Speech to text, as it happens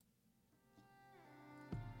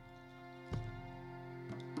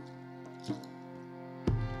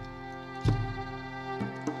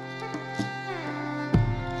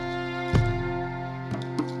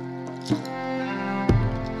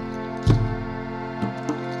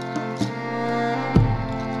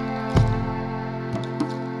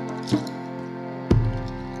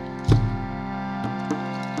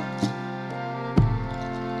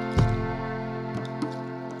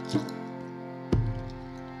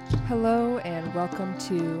Hello and welcome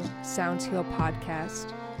to Sounds Heal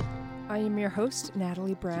Podcast. I am your host,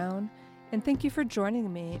 Natalie Brown, and thank you for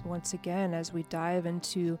joining me once again as we dive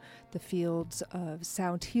into the fields of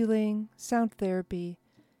sound healing, sound therapy,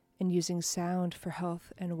 and using sound for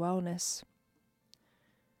health and wellness.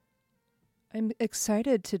 I'm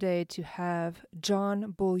excited today to have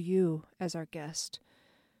John Beaulieu as our guest.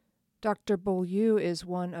 Dr. Beaulieu is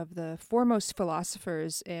one of the foremost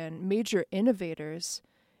philosophers and major innovators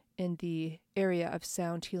in the area of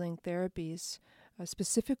sound healing therapies,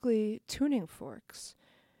 specifically tuning forks.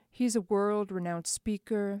 He's a world-renowned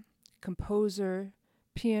speaker, composer,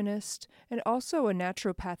 pianist, and also a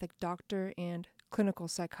naturopathic doctor and clinical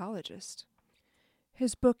psychologist.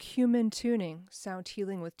 His book, Human Tuning, Sound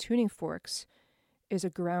Healing with Tuning Forks, is a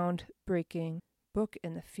groundbreaking book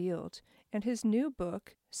in the field, and his new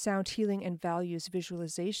book, Sound Healing and Values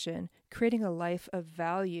Visualization, Creating a Life of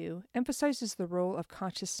Value, emphasizes the role of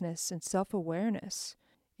consciousness and self-awareness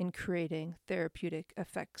in creating therapeutic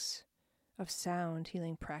effects of sound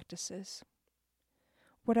healing practices.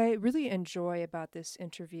 What I really enjoy about this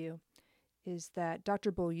interview is that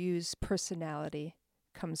Dr. Beaulieu's personality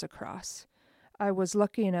comes across. I was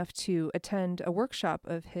lucky enough to attend a workshop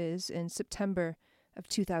of his in September of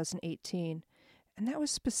 2018, and that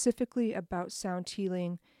was specifically about sound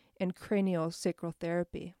healing and cranial sacral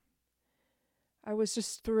therapy. I was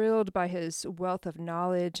just thrilled by his wealth of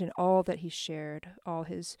knowledge and all that he shared, all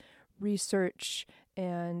his research,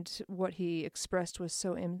 and what he expressed was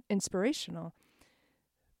so inspirational.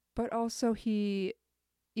 But also he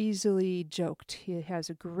easily joked. He has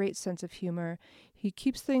a great sense of humor. He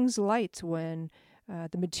keeps things light when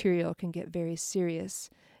the material can get very serious.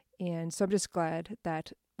 And so I'm just glad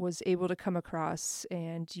that was able to come across,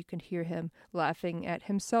 and you can hear him laughing at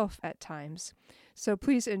himself at times. So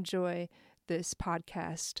please enjoy this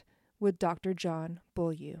podcast with Dr. John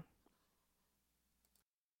Beaulieu.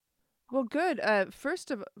 Well, good. First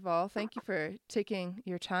of all, thank you for taking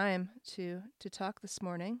your time to talk this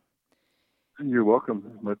morning. You're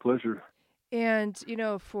welcome. My pleasure. And,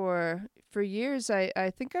 for years,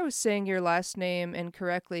 I think I was saying your last name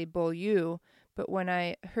incorrectly, Beaulieu, but when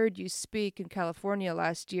I heard you speak in California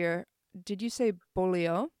last year, did you say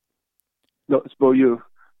Beaulieu? No, it's Beaulieu.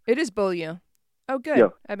 It is Beaulieu. Oh, good. Yeah,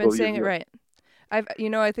 I've been Beaulieu, saying it yeah. right.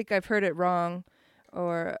 I think I've heard it wrong.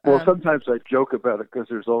 Or well, sometimes I joke about it because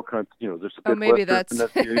there's all kinds. There's a Midwestern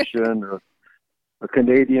pronunciation, or a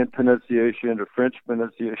Canadian pronunciation, or French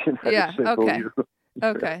pronunciation. Yeah. Okay. Beaulieu.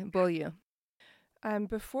 Okay, Beaulieu.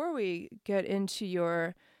 Before we get into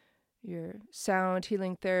your sound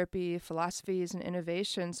healing therapy philosophies and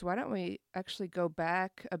innovations, why don't we actually go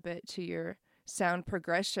back a bit to your sound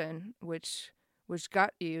progression, which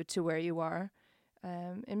got you to where you are,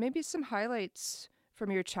 and maybe some highlights from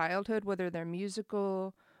your childhood, whether they're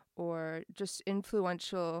musical or just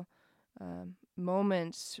influential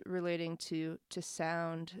moments relating to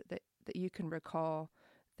sound that you can recall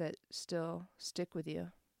that still stick with you.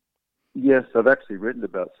 Yes, I've actually written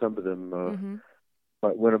about some of them.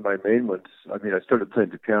 One of my main ones, I started playing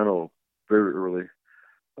the piano very early,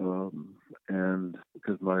 and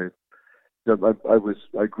because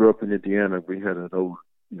I grew up in Indiana. We had an old,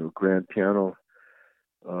 grand piano,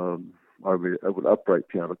 I would upright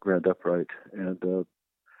piano, grand upright, and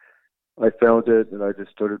I found it and I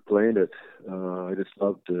just started playing it. I just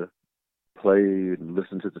loved to play and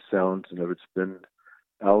listen to the sounds, and I would spend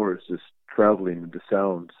hours just traveling into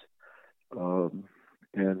sounds.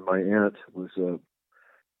 And my aunt was a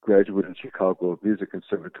graduate in Chicago Music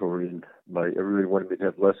Conservatory, and everybody wanted me to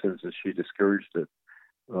have lessons, and she discouraged it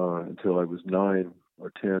until I was 9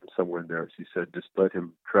 or 10, somewhere in there. She said, just let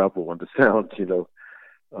him travel on the sounds,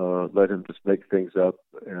 let him just make things up,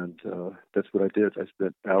 and that's what I did. I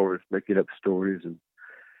spent hours making up stories and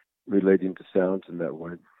relating to sounds in that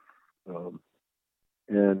way.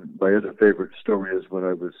 And my other favorite story is when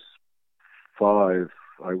I was 5,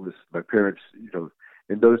 my parents,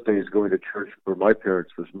 in those days, going to church for my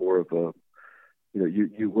parents was more of a,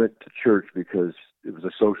 you went to church because it was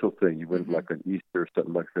a social thing. You went like on Easter or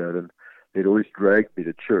something like that. And they'd always drag me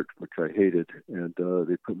to church, which I hated. And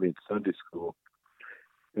they put me in Sunday school.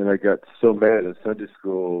 And I got so mad in Sunday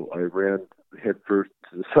school, I ran head first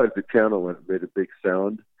to the side of the piano and it made a big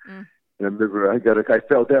sound. And I remember I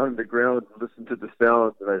fell down on the ground and listened to the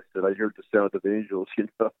sound, and I said, I heard the sound of angels,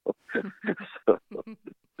 So,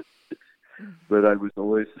 but I was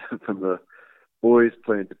always always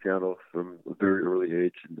playing the piano from a very early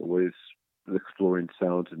age, and always exploring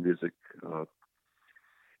sounds and music.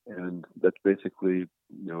 And that's basically,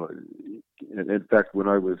 and in fact, when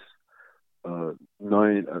I was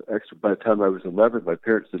 9, actually by the time I was 11, my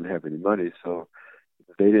parents didn't have any money, so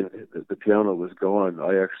they didn't. The piano was gone.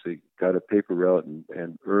 I actually got a paper route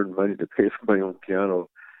and earned money to pay for my own piano,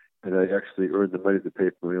 and I actually earned the money to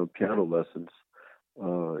pay for my own piano lessons.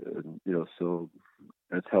 So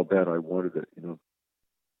that's how bad I wanted it.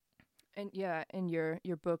 And yeah, in your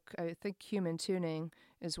book, I think Human Tuning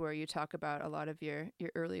is where you talk about a lot of your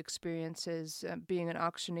early experiences, being an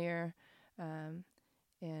auctioneer,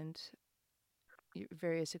 and your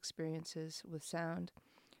various experiences with sound.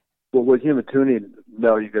 Well, with human tuning,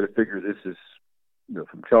 now you got to figure this is,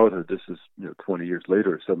 from childhood. This is 20 years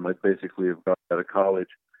later. So I basically have got out of college.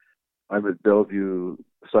 I'm at Bellevue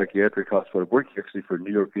Psychiatric Hospital. I'm working actually for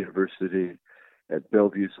New York University at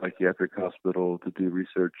Bellevue Psychiatric Hospital to do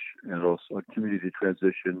research and also on community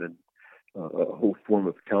transition and a whole form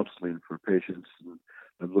of counseling for patients. And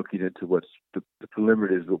I'm looking into what's the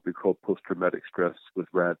preliminaries of what we call post-traumatic stress with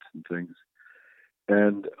rats and things.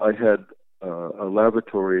 And I had a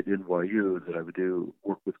laboratory at NYU that I would do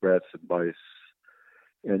work with rats and mice.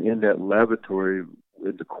 And in that laboratory,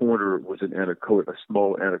 in the corner was a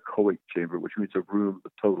small anechoic chamber, which means a room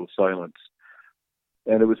of total silence.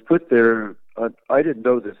 And it was put there, I didn't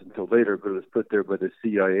know this until later, but it was put there by the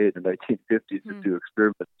CIA in the 1950s to do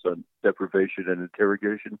experiments on deprivation and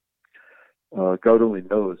interrogation. God only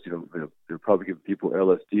knows, they're probably giving people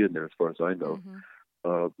LSD in there as far as I know.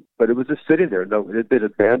 But it was just sitting there. No, it had been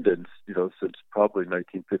abandoned, since probably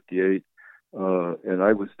 1958. And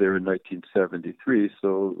I was there in 1973,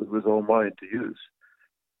 so it was all mine to use.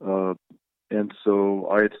 And so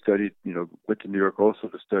I had studied, went to New York also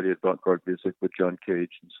to study avant-garde music with John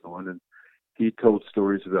Cage and so on. And he told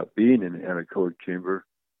stories about being in an anechoic chamber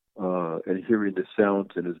and hearing the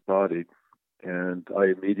sounds in his body. And I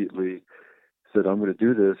immediately said, I'm going to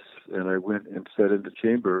do this. And I went and sat in the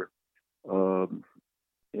chamber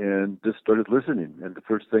and just started listening. And the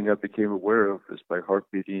first thing I became aware of is my heart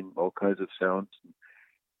beating, all kinds of sounds.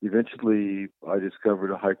 Eventually, I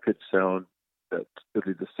discovered a high-pitched sound that's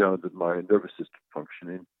really the sound of my nervous system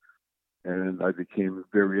functioning. And I became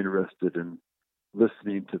very interested in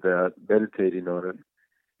listening to that, meditating on it,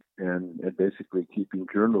 and basically keeping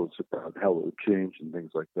journals about how it would change and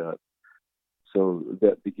things like that. So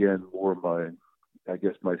that began more my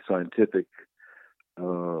scientific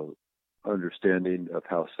understanding of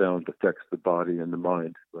how sound affects the body and the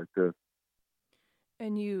mind, like that.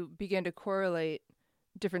 And you began to correlate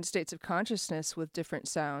different states of consciousness with different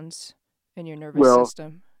sounds in your nervous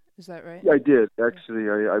system. Is that right? Yeah, I did. Actually,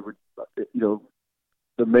 I would,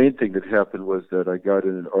 the main thing that happened was that I got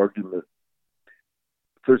in an argument.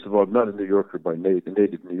 First of all, I'm not a New Yorker by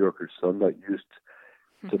native New Yorker, so I'm not used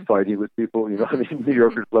to fighting with people. New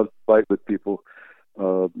Yorkers love to fight with people,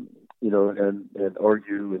 and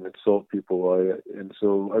argue and insult people. And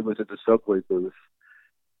so I was at the subway booth,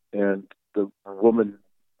 and the woman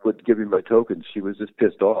would give me my tokens. She was just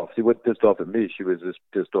pissed off. She wasn't pissed off at me. She was just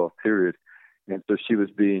pissed off, period. And so she was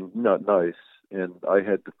being not nice. And I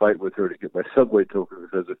had to fight with her to get my subway token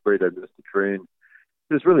because I was afraid I missed the train.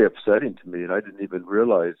 It was really upsetting to me, and I didn't even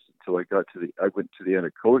realize until I went to the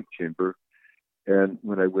anechoic chamber. And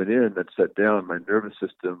when I went in and sat down, my nervous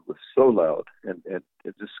system was so loud and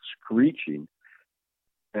just screeching.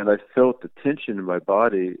 And I felt the tension in my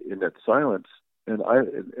body in that silence. And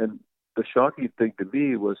the shocking thing to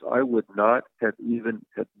me was I would not have even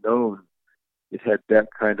have known it had that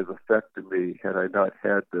kind of effect on me had I not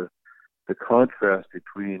had the contrast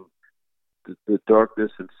between the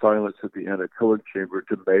darkness and silence of the anechoic chamber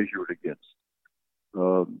to measure it against.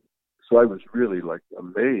 So I was really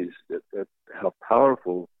amazed at how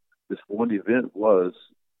powerful this one event was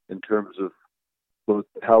in terms of both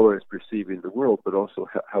how I was perceiving the world, but also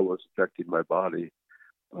how it was affecting my body.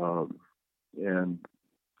 And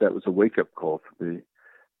that was a wake-up call for me.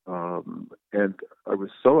 And I was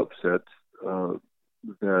so upset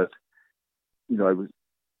that,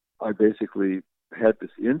 I basically had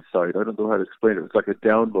this insight. I don't know how to explain it. It's like a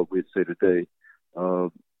download, we'd say today.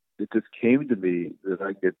 It just came to me that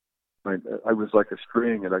I was like a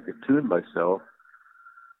string and I could tune myself.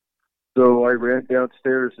 So I ran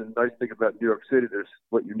downstairs, and the nice thing about New York City, there's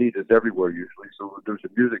what you need is everywhere usually. So there's a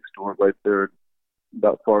music store right there,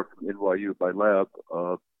 not far from NYU, my lab.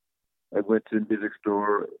 I went to the music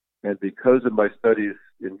store, and because of my studies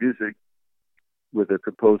in music with a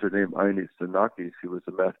composer named Ioannis Xenakis, who was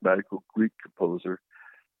a mathematical Greek composer,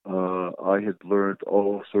 I had learned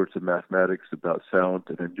all sorts of mathematics about sound,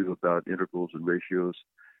 and I knew about integrals and ratios.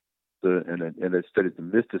 And I studied the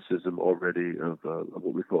mysticism already of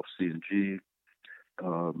what we call C and G.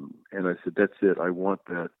 And I said, that's it. I want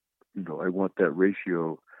that. I want that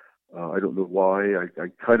ratio. I don't know why. I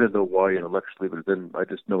kind of know why intellectually, but then I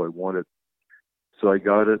just know I want it. So I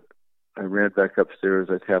got it. I ran back upstairs.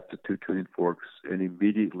 I tapped the two tuning forks, and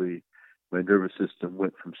immediately my nervous system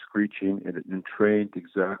went from screeching, and it entrained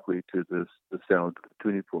exactly to the sound of the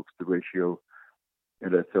tuning forks, the ratio.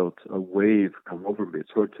 And I felt a wave come over me.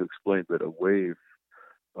 It's hard to explain, but a wave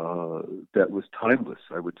that was timeless,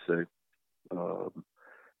 I would say.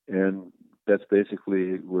 And that's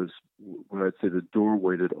basically was what I'd say the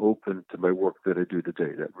doorway that opened to my work that I do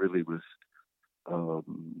today. That really was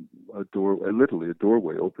literally a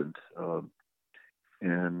doorway opened.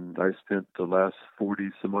 And I spent the last 40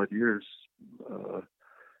 some odd years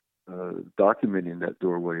documenting that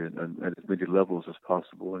doorway and at as many levels as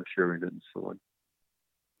possible and sharing it and so on.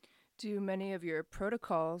 Do many of your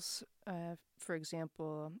protocols, for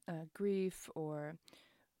example, grief or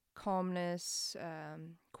calmness,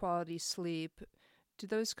 quality sleep, do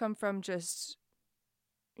those come from just,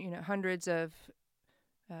 hundreds of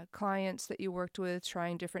clients that you worked with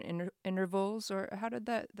trying different intervals, or how did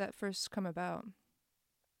that first come about?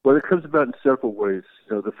 Well, it comes about in several ways.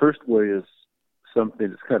 The first way is something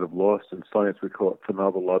that's kind of lost in science. We call it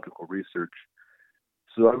phenomenological research.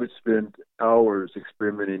 So I would spend hours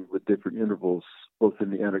experimenting with different intervals, both in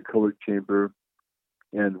the anechoic chamber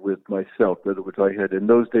and with myself. In other words, in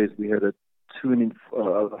those days, we had a tuning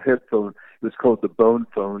headphone. It was called the bone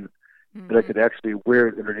phone. Mm-hmm. And I could actually wear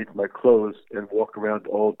it underneath my clothes and walk around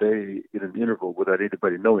all day in an interval without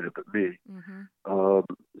anybody knowing it but me. Mm-hmm.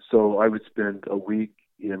 So I would spend a week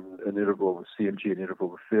in an interval with CMG, an interval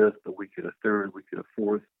with fifth, a week in a third, a week in a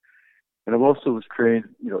fourth. And I also was trained,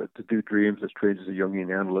 to do dreams. I was trained as a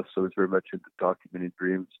Jungian analyst, so I was very much into documenting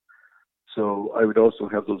dreams. So I would also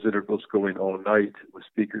have those intervals going all night with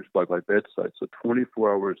speakers by my bedside. So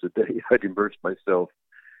 24 hours a day, I'd immerse myself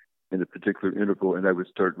in a particular interval, and I would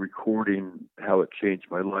start recording how it changed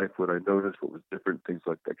my life, what I noticed, what was different, things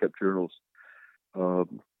like that. I kept journals. So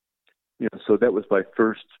that was my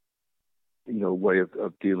first, way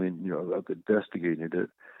of dealing, of investigating it.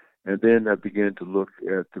 And then I began to look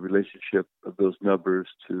at the relationship of those numbers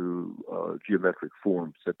to geometric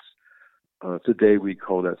forms. That's today we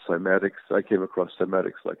call that cymatics. I came across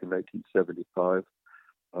cymatics like in 1975,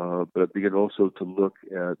 but I began also to look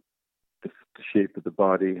at the shape of the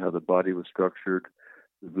body, how the body was structured,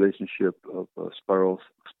 the relationship of spiral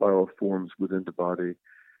forms within the body.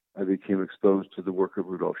 I became exposed to the work of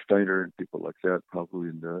Rudolf Steiner and people like that, probably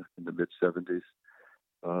in the mid 70s.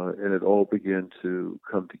 And it all began to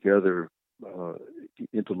come together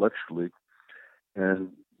intellectually. And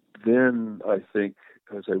then I think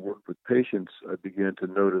as I worked with patients, I began to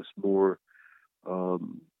notice more.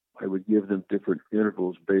 I would give them different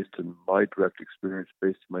intervals based on my direct experience,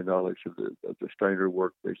 based on my knowledge of the Steiner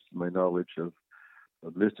work, based on my knowledge of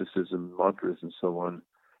mysticism, mantras, and so on,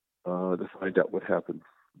 to find out what happened.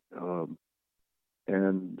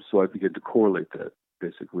 And so I began to correlate that,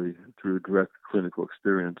 basically, through direct clinical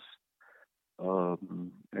experience.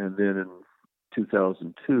 And then in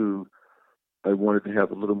 2002, I wanted to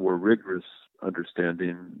have a little more rigorous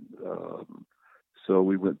understanding. So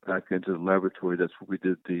we went back into the laboratory. That's where we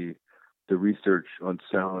did the research on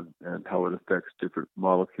sound and how it affects different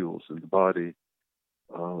molecules in the body.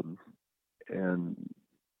 And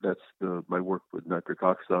that's my work with nitric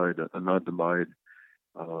oxide, anandamide,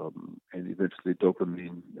 and eventually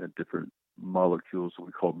dopamine and different molecules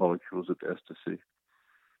we call molecules of ecstasy.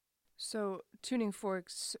 So tuning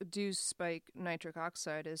forks do spike nitric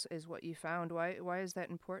oxide is what you found. Why is that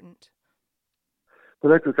important?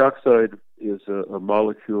 Well, nitric oxide is a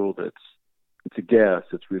molecule it's a gas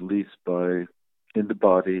that's released in the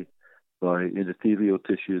body by endothelial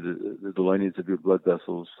tissue, the linings of your blood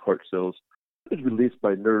vessels, heart cells. It's released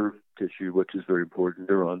by nerve tissue, which is very important,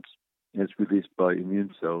 neurons, and it's released by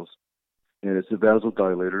immune cells. And it's a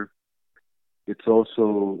vasodilator. It's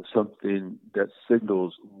also something that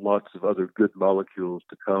signals lots of other good molecules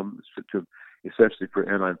to come, essentially for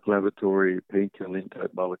anti-inflammatory, pain-killing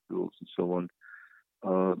type molecules and so on.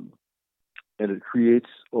 And it creates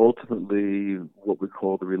ultimately what we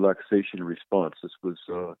call the relaxation response. This was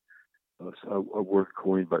a word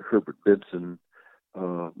coined by Herbert Benson.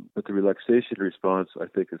 But the relaxation response, I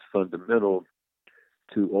think, is fundamental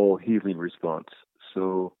to all healing response.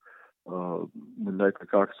 So when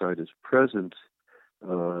nitric oxide is present,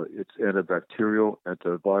 it's antibacterial,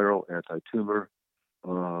 antiviral, anti-tumor.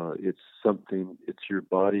 It's your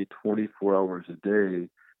body 24 hours a day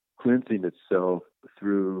cleansing itself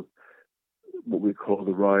through what we call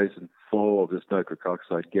the rise and fall of this nitric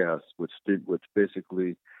oxide gas, which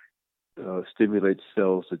basically stimulates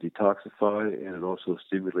cells to detoxify, and it also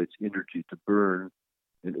stimulates energy to burn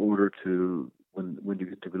in order to, when you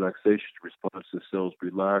get the relaxation response, the cells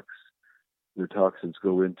relax, their toxins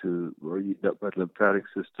go into or eat up by the lymphatic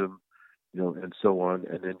system, and so on.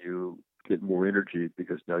 And then you get more energy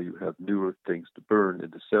because now you have newer things to burn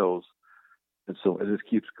in the cells. And this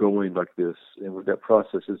keeps going like this. And when that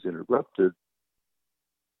process is interrupted,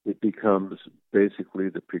 it becomes basically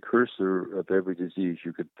the precursor of every disease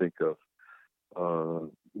you could think of,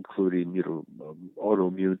 including,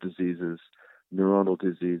 autoimmune diseases, neuronal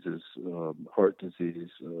diseases, heart disease,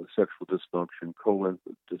 sexual dysfunction, colon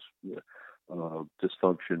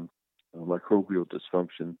dysfunction, microbial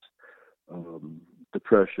dysfunctions,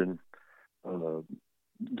 depression. Uh,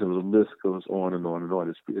 the list goes on and on and on.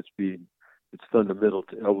 It's fundamental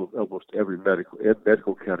to almost every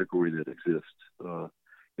medical category that exists.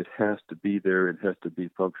 It has to be there and has to be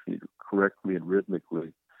functioning correctly and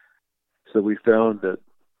rhythmically. So we found that,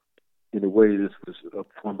 in a way, this was a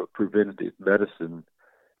form of preventative medicine,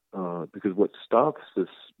 because what stops this,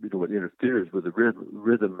 what interferes with the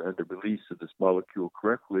rhythm and the release of this molecule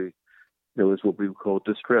correctly, is what we call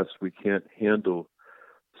distress. We can't handle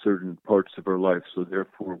certain parts of our life, so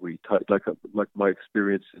therefore like my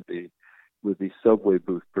experience with the subway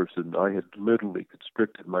booth person, I had literally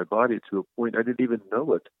constricted my body to a point I didn't even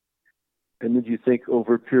know it. And then you think,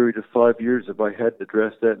 over a period of 5 years, if I hadn't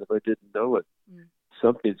addressed that and if I didn't know it,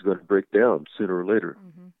 something's going to break down sooner or later.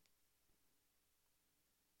 Mm-hmm.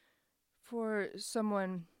 For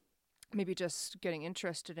someone maybe just getting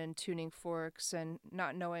interested in tuning forks and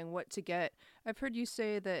not knowing what to get, I've heard you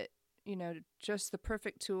say that, just the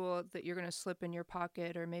perfect tool that you're going to slip in your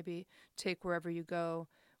pocket or maybe take wherever you go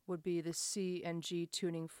would be the C and G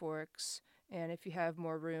tuning forks. And if you have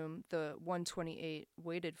more room, the 128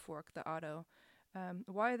 weighted fork, the auto.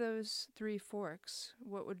 Why those 3 forks?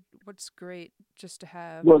 What's great just to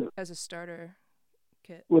have as a starter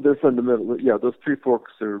kit? Well, they're fundamental. Yeah, those 3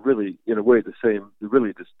 forks are really, in a way, the same. They're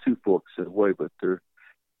really just 2 forks in a way, but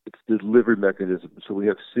it's the delivery mechanism. So we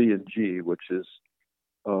have C and G, which is,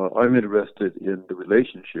 I'm interested in the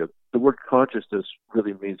relationship. The word consciousness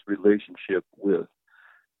really means relationship with.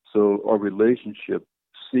 So our relationship,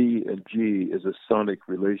 C and G, is a sonic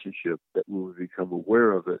relationship that when we become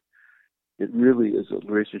aware of it, it really is a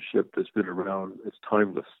relationship that's been around. It's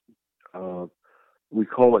timeless. We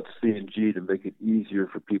call it C and G to make it easier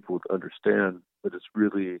for people to understand, but it's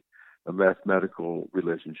really a mathematical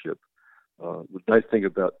relationship. The nice thing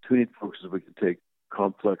about tuning forks is we can take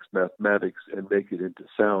complex mathematics and make it into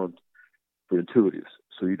sound for intuitives.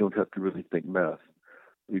 So you don't have to really think math.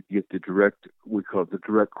 You get we call it the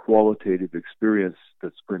direct qualitative experience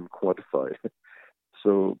that's been quantified.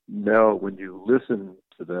 So now when you listen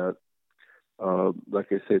to that, like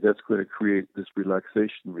I say, that's going to create this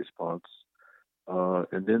relaxation response.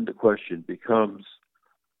 And then the question becomes,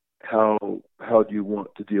 how do you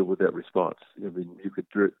want to deal with that response? I mean, you could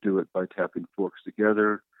do it by tapping forks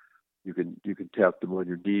together. You can tap them on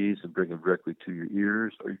your knees and bring them directly to your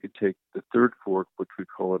ears, or you could take the third fork, which we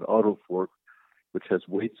call an auto fork, which has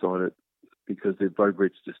weights on it because it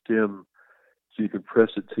vibrates to stem, so you can press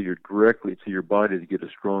it directly to your body to get a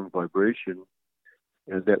strong vibration,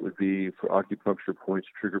 and that would be for acupuncture points,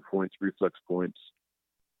 trigger points, reflex points.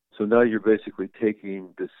 So now you're basically taking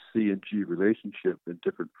the C and G relationship in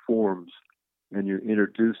different forms, and you're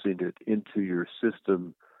introducing it into your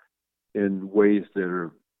system in ways that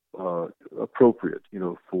are appropriate,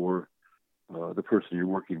 for the person you're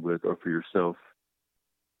working with or for yourself.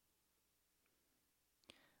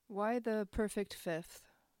 Why the perfect fifth?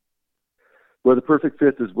 Well, the perfect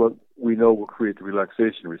fifth is what we know will create the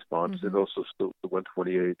relaxation response, Mm-hmm. and also still the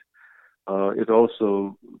 128. It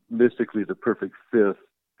also, mystically, the perfect fifth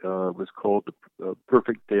was called the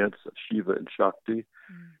perfect dance of Shiva and Shakti.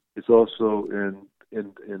 It's also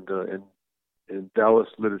in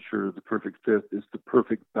Taoist literature, the perfect fifth is the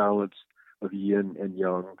perfect balance of yin and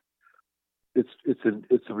yang. It's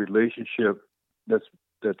a relationship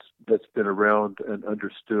that's been around and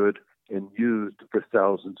understood and used for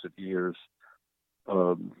thousands of years.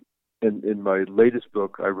 And in my latest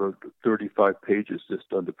book, I wrote 35 pages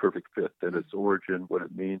just on the perfect fifth and its origin, what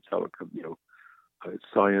it means, how it comes, it's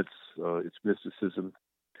science, it's mysticism.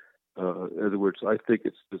 In other words, I think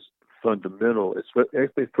it's this fundamental.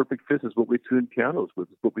 Actually, perfect fifth is what we tune pianos with,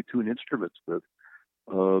 it's what we tune instruments with.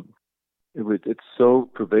 It's so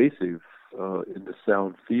pervasive in the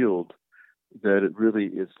sound field that it really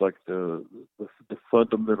is like the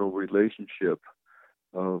fundamental relationship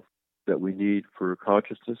that we need for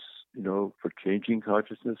consciousness, for changing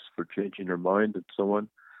consciousness, for changing our mind, and so on.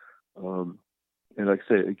 And like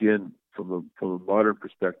I say, again, from a modern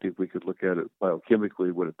perspective, we could look at it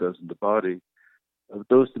biochemically, what it does in the body.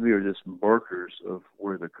 Those to me are just markers of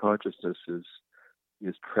where the consciousness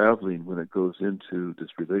is traveling when it goes into this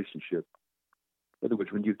relationship. In other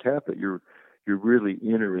words, when you tap it, you're you're really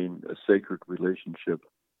entering a sacred relationship.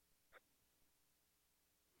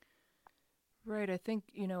 Right. I think,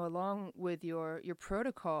 along with your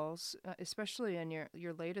protocols, especially in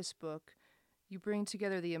your latest book, you bring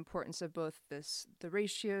together the importance of both the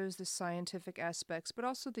ratios, the scientific aspects, but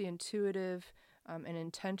also the intuitive and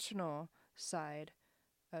intentional side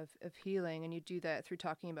of healing. And you do that through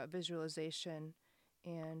talking about visualization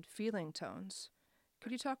and feeling tones.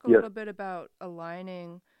 Could you talk a Yes. little bit about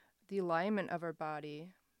aligning the alignment of our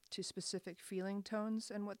body to specific feeling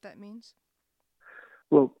tones and what that means?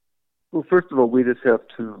 Well, first of all, we just have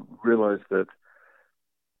to realize that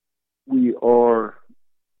we are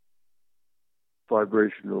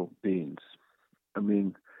vibrational beings. I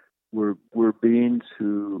mean, we're beings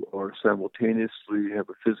who are simultaneously have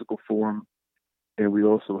a physical form, and we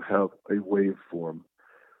also have a wave form.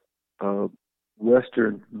 Uh,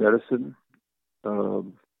 Western medicine,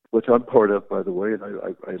 which I'm part of, by the way, and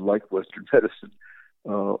I like Western medicine.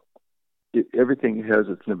 Uh, Everything has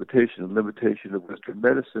its limitation. The limitation of Western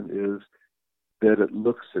medicine is that it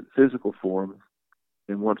looks at physical form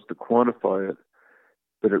and wants to quantify it,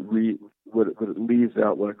 but it leaves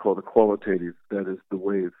out what I call the qualitative, that is the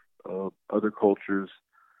wave. Other cultures,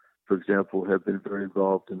 for example, have been very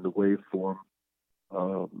involved in the wave form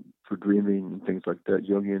for dreaming and things like that.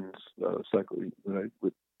 Jungians, as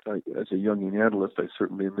a Jungian analyst, I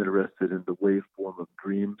certainly am interested in the wave form of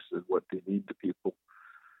dreams and what they mean to people.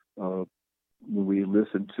 When we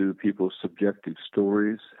listen to people's subjective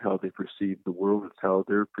stories, how they perceive the world, it's how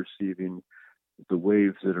they're perceiving the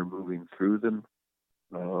waves that are moving through them,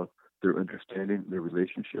 their understanding, their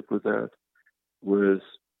relationship with that. Whereas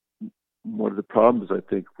one of the problems I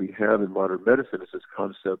think we have in modern medicine is this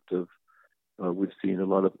concept of we've seen a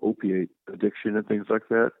lot of opiate addiction and things like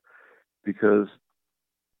that because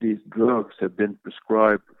these drugs have been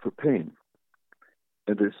prescribed for pain.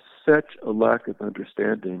 And there's such a lack of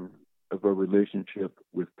understanding of our relationship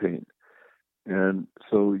with pain. And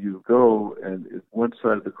so you go, and one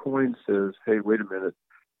side of the coin says, "Hey, wait a minute,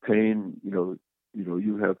 pain. You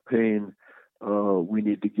have pain. We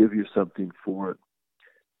need to give you something for it."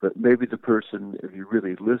 But maybe the person, if you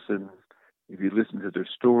listen to their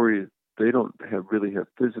story, they don't really have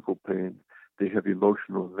physical pain. They have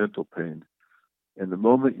emotional and mental pain. And the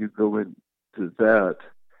moment you go into that,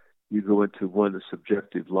 you go into the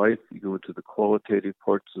subjective life, you go into the qualitative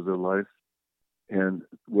parts of their life, and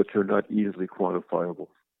which are not easily quantifiable.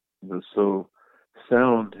 So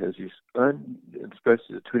sound has and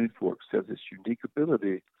especially the tuning forks have this unique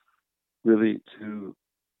ability, really, to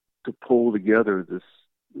pull together this.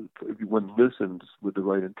 If one listens with the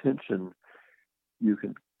right intention, you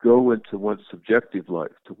can go into one's subjective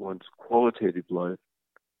life, to one's qualitative life.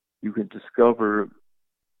 You can discover,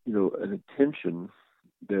 an intention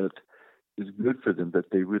that is good for them,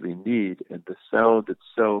 that they really need, and the sound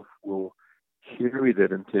itself will carry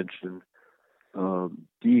that intention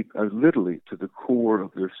deep, literally to the core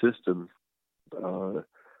of their system.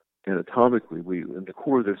 Anatomically, in the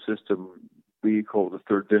core of their system, we call the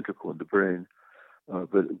third ventricle in the brain.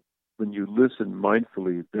 But when you listen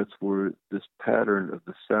mindfully, that's where this pattern of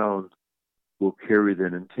the sound will carry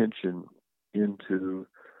that intention into,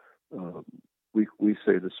 we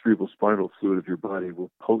say the cerebral spinal fluid of your body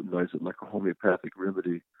will potentize it like a homeopathic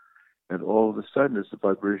remedy. And all of a sudden, as the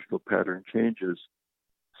vibrational pattern changes,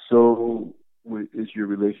 so is your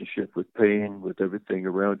relationship with pain, with everything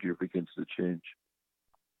around you begins to change.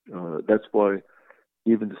 That's why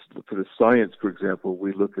even for the science, for example,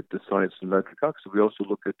 we look at the science of nitric oxide. We also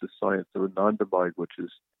look at the science of anandamide, which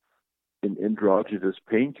is an endogenous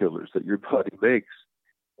painkillers that your body makes.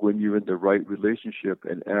 When you're in the right relationship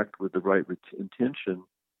and act with the right intention,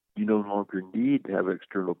 you no longer need to have an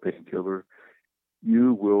external painkiller.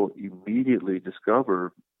 You will immediately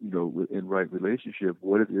discover, in right relationship,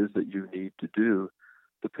 what it is that you need to do.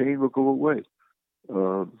 The pain will go away.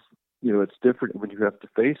 It's different when you have to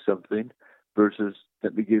face something versus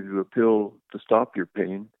let me give you a pill to stop your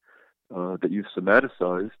pain that you've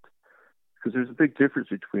somaticized. Because there's a big difference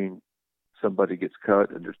between somebody gets cut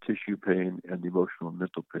and there's tissue pain and emotional and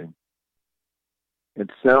mental pain.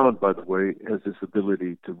 And sound, by the way, has this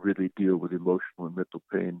ability to really deal with emotional and mental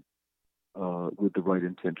pain with the right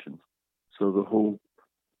intention. So the whole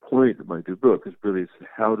point of my new book is really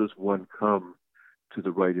how does one come to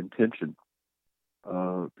the right intention?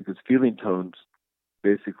 Because feeling tones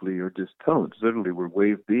basically are just tones. Literally, we're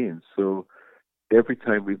wave beings. So every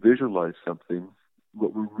time we visualize something,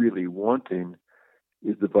 what we're really wanting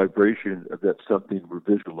is the vibration of that something we're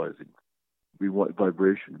visualizing. We want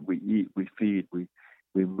vibration. We eat, we feed,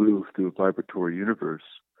 we move through a vibratory universe.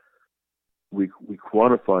 we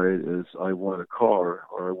quantify it as I want a car,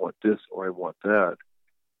 or I want this, or I want that.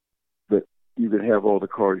 But you can have all the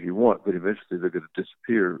cars you want, but eventually they're going to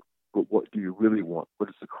disappear. But what do you really want? What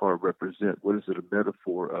does the car represent? What is it a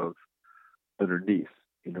metaphor of underneath?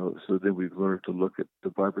 So then we've learned to look at the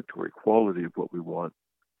vibratory quality of what we want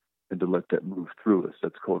and to let that move through us.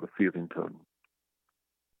 That's called a feeling tone.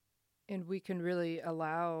 And we can really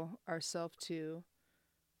allow ourselves to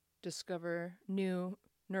discover new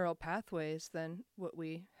neural pathways than what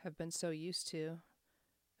we have been so used to.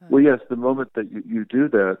 Well, yes, the moment that you do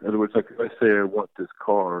that, in other words, like if I say I want this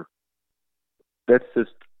car, that's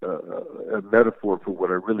just a metaphor for what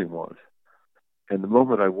I really want. And the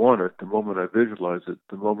moment I want it, the moment I visualize it,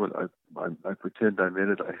 the moment I pretend I'm in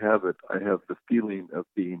it, I have the feeling of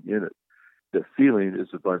being in it. That feeling is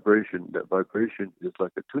a vibration. That vibration is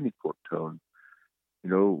like a tuning fork tone.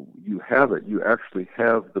 You have it. You actually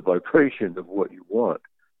have the vibration of what you want.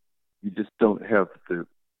 You just don't have the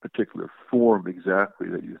particular form exactly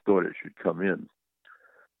that you thought it should come in.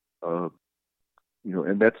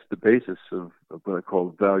 And that's the basis of what I call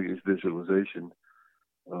values visualization.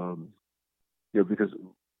 Because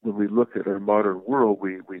when we look at our modern world,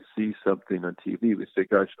 we see something on TV. We say,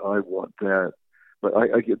 "Gosh, I want that." But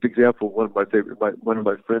I give the example. One of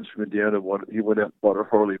my friends from Indiana he went out and bought a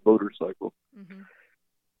Harley motorcycle, mm-hmm.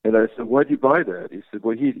 and I said, "Why'd you buy that?" He said,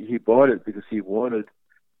 "Well, he bought it because he wanted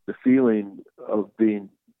the feeling of being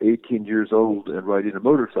 18 years old and riding a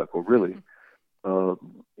motorcycle, really."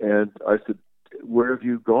 And I said, "Where have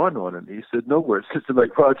you gone on it?" He said, "Nowhere." It's just in my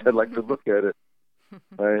garage. I'd like to look at it.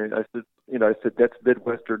 I said, "That's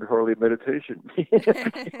Midwestern Harley meditation."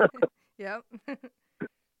 Yep.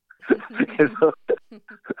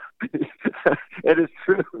 And it's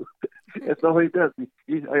true. That's all he does.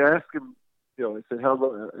 I asked him, I said, how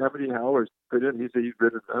many hours put in? He said he's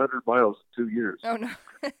ridden 100 miles in 2 years. Oh, no.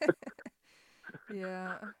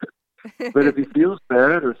 Yeah. But if he feels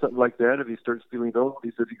bad or something like that, if he starts feeling old,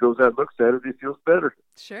 he said he goes out and looks at it, he feels better.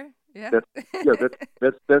 Sure. Yeah.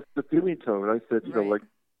 That's the feeling tone. I said, right.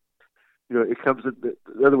 It comes in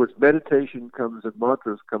other words, meditation comes and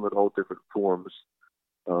mantras come in all different forms.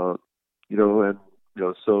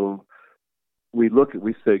 So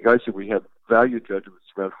we say, guys, if we have value judgments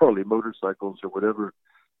around Harley motorcycles or whatever,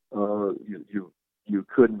 you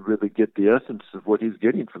couldn't really get the essence of what he's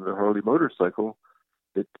getting from the Harley motorcycle.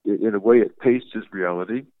 In a way, it paced his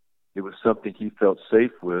reality. It was something he felt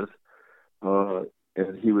safe with, and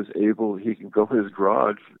he can go in his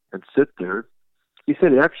garage and sit there. He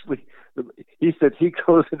said he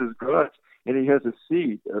goes in his garage and he has a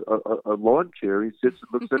seat, a lawn chair. He sits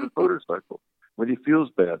and looks at his motorcycle when he feels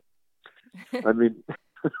bad. I mean,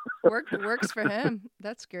 works for him.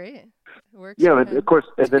 That's great. Works. Yeah, for and him. of course,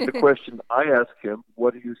 and then the question I ask him: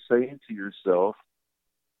 what are you saying to yourself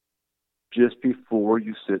just before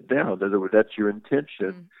you sit down? In other words, that's your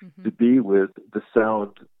intention to be with the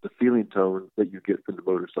sound, the feeling tone that you get from the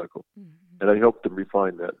motorcycle. And I helped him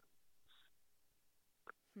refine that.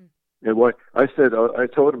 And I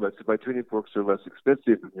told him, I said, my tuning forks are less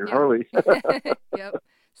expensive than your Harley. Yep.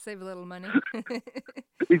 Save a little money.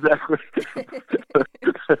 Exactly.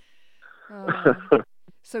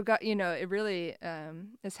 So, it really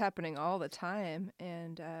is happening all the time,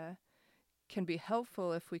 and can be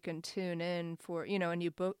helpful if we can tune in for, in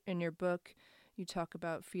your book, you talk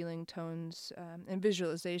about feeling tones and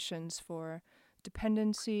visualizations for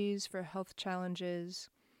dependencies, for health challenges,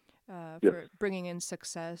 for bringing in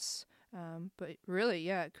success. But really,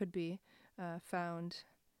 it could be found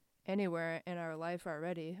anywhere in our life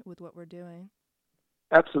already with what we're doing.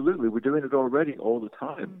 Absolutely. We're doing it already all the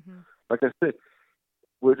time. Like I said,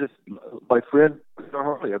 my friend got a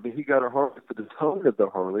Harley. I mean, he got a Harley for the tone of the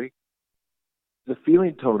Harley, the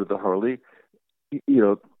feeling tone of the Harley. It's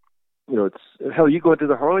hell. You go into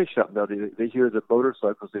the Harley shop now. They hear the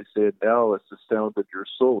motorcycles. They say, now it's the sound of your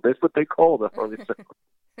soul. That's what they call the Harley sound.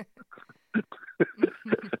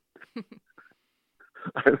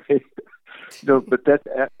 I mean, but that's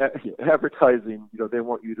advertising. They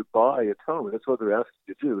want you to buy a tone. That's what they're asking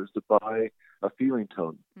you to do, is to buy a feeling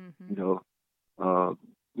tone. And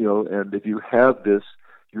if you have this,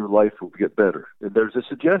 your life will get better. And there's a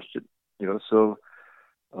suggestion.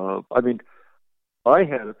 I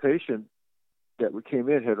had a patient that came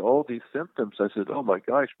in, had all these symptoms. I said, "Oh my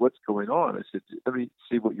gosh, what's going on?" I said, "Let me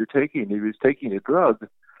see what you're taking." He was taking a drug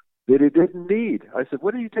that he didn't need. I said,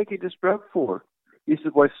 "What are you taking this drug for?" He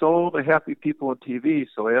said, "Well, I saw all the happy people on TV,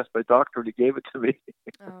 so I asked my doctor and he gave it to me."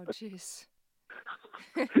 Oh, jeez.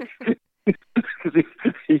 Because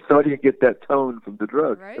he thought he'd get that tone from the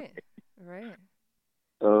drug. Right.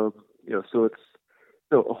 So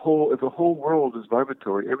So if the whole world is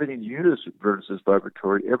vibratory, everything in the universe is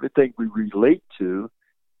vibratory. Everything we relate to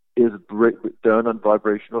is done on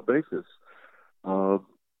vibrational basis.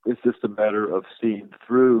 It's just a matter of seeing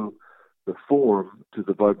through the form to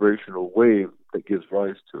the vibrational wave that gives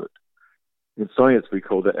rise to it. In science, we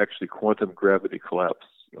call that actually quantum gravity collapse.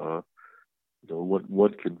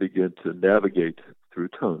 One can begin to navigate through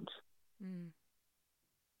tones. Mm.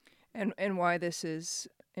 And why this is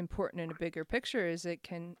important in a bigger picture is it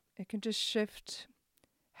can just shift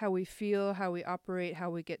how we feel, how we operate, how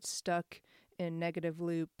we get stuck in negative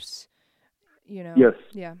loops. Yes.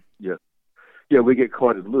 Yeah. Yes. Yeah, we get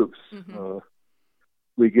caught in loops. Mm-hmm.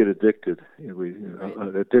 We get addicted. Right.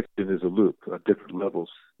 Addiction is a loop at different levels.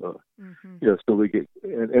 Mm-hmm. So we get,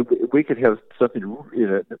 and we could have something.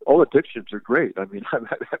 All addictions are great. I mean,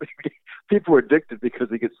 people are addicted because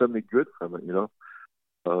they get something good from it.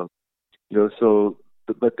 So,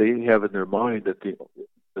 but they have in their mind that in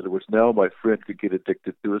other words, now my friend could get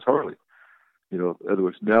addicted to his Harley. In other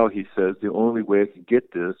words, now he says the only way I can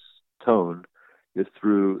get this tone is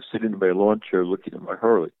through sitting in my lawn chair looking at my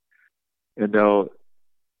Harley. And now,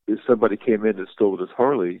 if somebody came in and stole his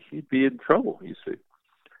Harley, he'd be in trouble. You see,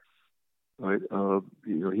 right?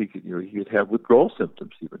 He could have withdrawal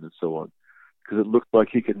symptoms even, and so on, because it looked like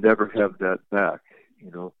he could never have that back.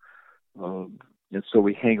 And so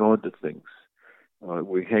we hang on to things.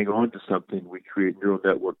 We hang on to something. We create neural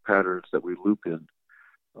network patterns that we loop in.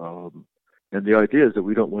 And the idea is that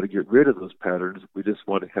we don't want to get rid of those patterns. We just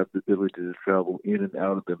want to have the ability to travel in and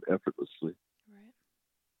out of them effortlessly. Right.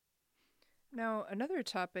 Now, another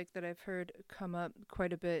topic that I've heard come up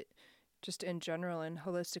quite a bit just in general in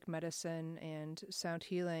holistic medicine and sound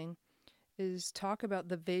healing is talk about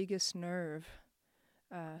the vagus nerve.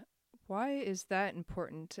 Why is that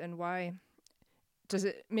important, and why does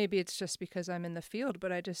it? Maybe it's just because I'm in the field,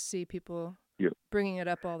 but I just see people bringing it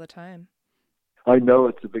up all the time. I know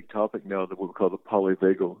it's a big topic now, that what we call the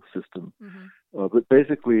polyvagal system. Mm-hmm. But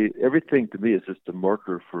basically, everything to me is just a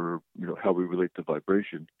marker for how we relate to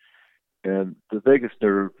vibration. And the vagus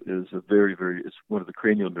nerve is it's one of the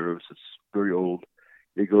cranial nerves. It's very old.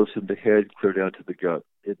 It goes from the head clear down to the gut.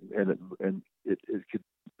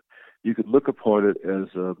 You could look upon it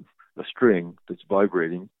as a string that's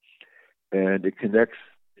vibrating, and it connects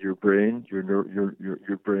your brain, your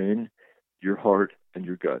brain, your heart, and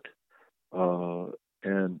your gut.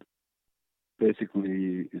 And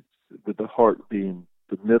basically, it's with the heart being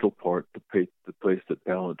the middle part, the place that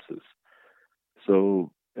balances.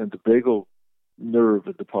 So, and the vagal nerve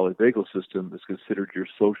of the polyvagal system is considered your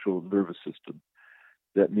social nervous system.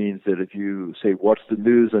 That means that if you, say, watch the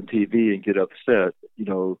news on TV and get upset,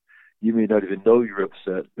 you may not even know you're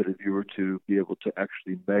upset, but if you were to be able to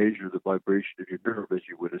actually measure the vibration of your nerve as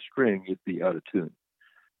you would a string, you'd be out of tune.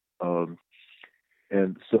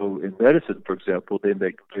 And so in medicine, for example, they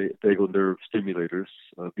make vagal nerve stimulators,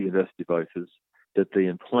 VNS devices, that they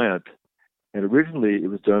implant. And originally it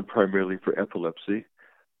was done primarily for epilepsy.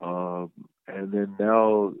 And then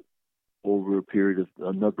now, over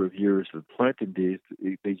a number of years of implanting these,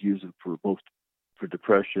 they use it for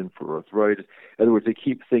depression, for arthritis. In other words, they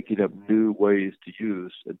keep thinking up new ways to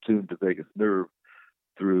use and tune the vagus nerve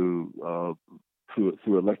through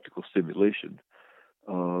electrical stimulation.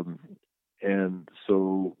 And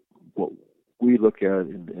so what we look at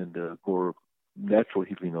in the more natural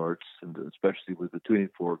healing arts, and especially with the tuning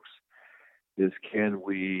forks, is can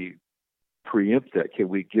we preempt that? Can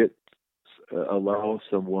we allow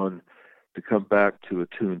someone to come back to a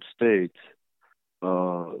tuned state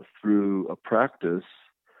through a practice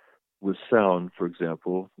with sound, for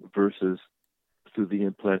example, versus through the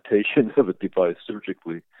implantation of a device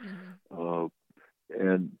surgically? Mm-hmm.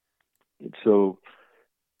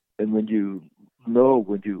 And when you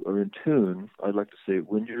are in tune, I'd like to say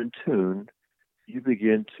when you're in tune, you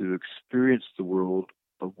begin to experience the world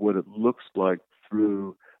of what it looks like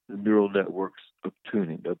through the neural networks of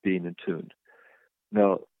tuning, of being in tune.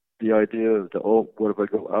 Now, the idea of what if I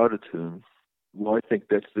go out of tune? Well, I think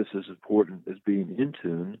that's just as important as being in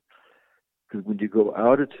tune, because when you go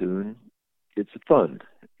out of tune, it's fun.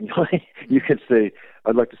 You can say,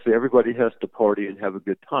 I'd like to say everybody has to party and have a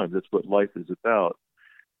good time. That's what life is about.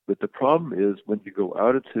 But the problem is when you go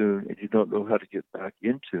out of tune and you don't know how to get back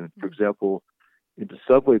in tune. Mm-hmm. For example, in the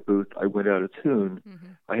subway booth, I went out of tune.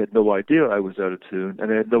 Mm-hmm. I had no idea I was out of tune,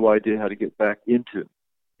 and I had no idea how to get back into.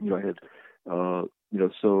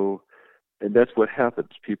 And that's what happens.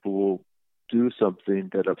 People will do something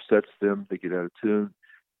that upsets them. They get out of tune.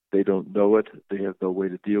 They don't know it. They have no way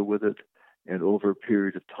to deal with it. And over a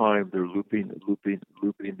period of time, they're looping.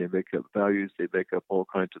 They make up values. They make up all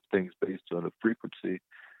kinds of things based on a frequency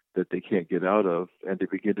that they can't get out of, and they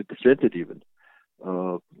begin to dissent it even.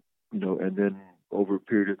 Uh, and then over a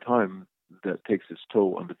period of time, that takes its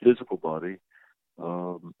toll on the physical body,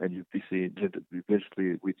 and you'd be seeing,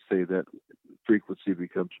 eventually we'd say that frequency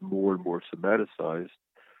becomes more and more somaticized.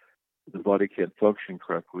 The body can't function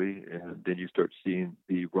correctly, and then you start seeing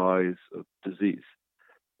the rise of disease.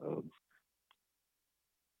 Um,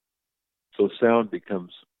 so sound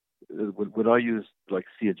becomes, when I use like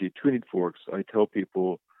CNG tuning forks, I tell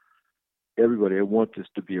people, everybody, I want this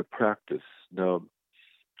to be a practice. Now,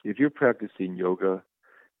 if you're practicing yoga,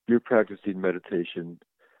 you're practicing meditation,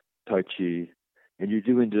 Tai Chi, and you're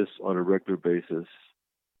doing this on a regular basis,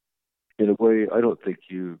 in a way, I don't think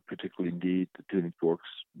you particularly need the tuning forks.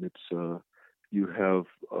 It's you have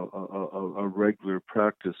a regular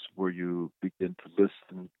practice where you begin to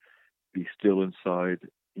listen, be still inside,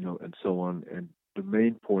 and so on. And the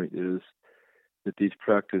main point is that these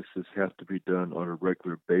practices have to be done on a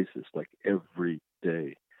regular basis, like every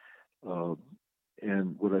day. Um,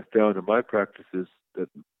 and what I found in my practice is that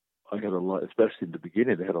I had a lot, especially in the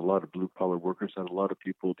beginning, I had a lot of blue collar workers, I had a lot of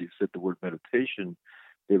people, if you said the word meditation,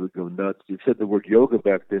 they would go nuts. If you said the word yoga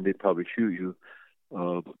back then, they'd probably shoot you.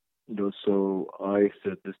 Uh, so I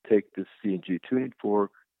said, just take this CNG tuning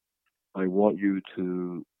fork. I want you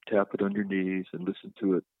to tap it on your knees and listen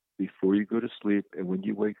to it before you go to sleep. And when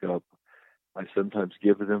you wake up, I sometimes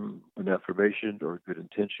give them an affirmation or a good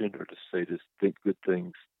intention, or just say, just think good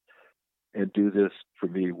things, and do this for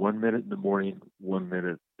me 1 minute in the morning, 1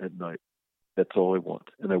 minute at night. That's all I want.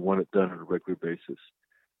 And I want it done on a regular basis.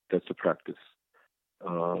 That's a practice.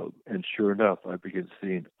 And sure enough, I begin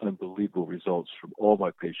seeing unbelievable results from all my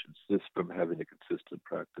patients just from having a consistent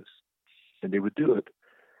practice. And they would do it.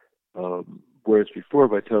 Whereas before,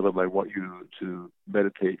 if I tell them I want you to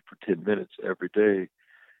meditate for 10 minutes every day,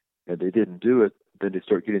 and they didn't do it, then they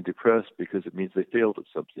start getting depressed because it means they failed at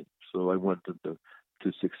something. So I want them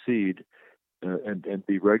to succeed and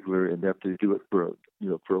be regular, and they have to do it for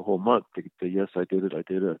a whole month. They say, yes, I did it.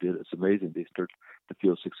 It's amazing. They start to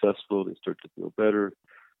feel successful. They start to feel better.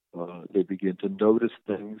 They begin to notice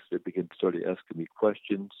things. They begin to start asking me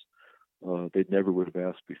questions they never would have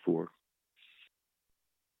asked before.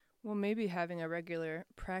 Well, maybe having a regular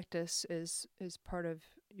practice is part of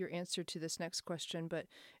your answer to this next question, but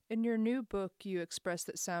in your new book, you express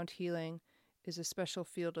that sound healing is a special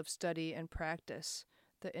field of study and practice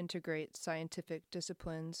that integrates scientific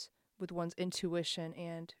disciplines with one's intuition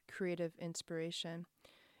and creative inspiration.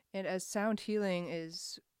 And as sound healing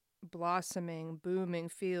is blossoming, booming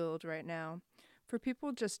field right now, for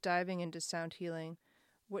people just diving into sound healing,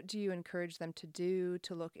 what do you encourage them to do,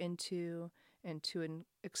 to look into, and to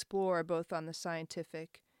explore both on the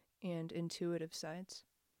scientific and intuitive sides?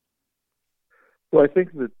 Well, I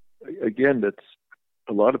think that, again, that's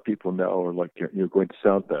a lot of people now are like, going to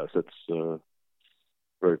sound baths. That's a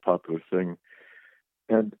very popular thing.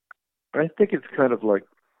 And I think it's kind of like,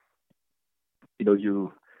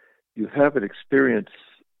 you have an experience,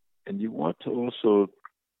 and you want to also,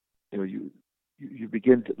 you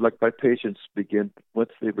begin to, like my patients begin,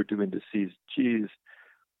 once they were doing the CGs,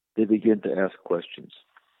 they begin to ask questions,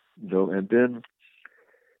 and then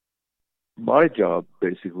my job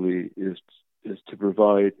basically is to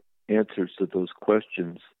provide answers to those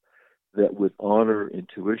questions that would honor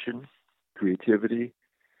intuition, creativity,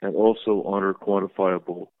 and also honor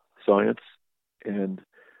quantifiable science. And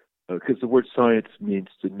because the word science means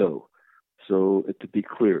to know, so to be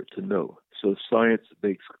clear, to know. So science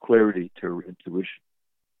makes clarity to intuition,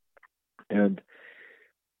 and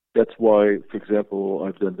that's why, for example,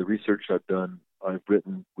 I've done the research I've done. I've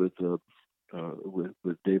written with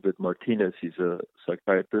David Martinez. He's a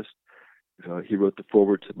psychiatrist. He wrote the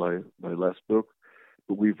foreword to my last book.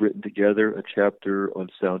 But we've written together a chapter on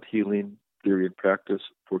sound healing theory and practice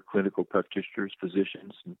for clinical practitioners,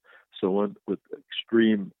 physicians, and so on, with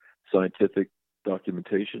extreme scientific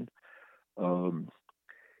documentation. And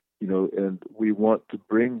we want to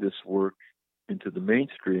bring this work into the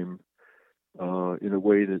mainstream in a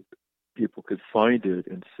way that people could find it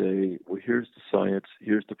and say, well, here's the science,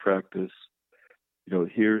 here's the practice,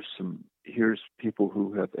 here's people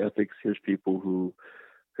who have ethics, here's people who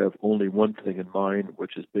have only one thing in mind,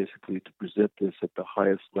 which is basically to present this at the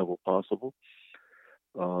highest level possible.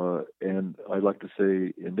 And I like to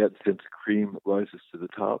say, in that sense, cream rises to the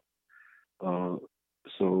top.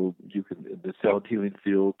 So you can, the sound healing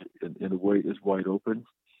field, in a way, is wide open.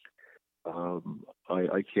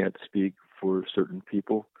 I can't speak for certain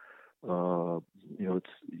people. It's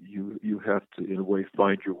you have to, in a way,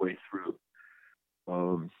 find your way through.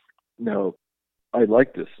 Now, I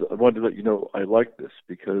like this. I wanted to let you know I like this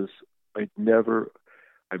because I never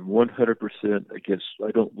I'm 100% against.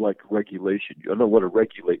 I don't like regulation. I don't want to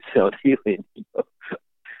regulate sound healing.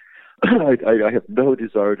 I have no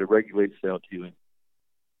desire to regulate sound healing.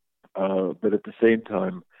 But at the same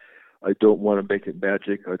time, I don't want to make it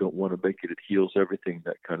magic. I don't want to make it heals everything,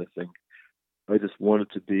 that kind of thing. I just want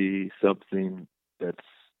it to be something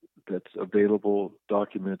that's available,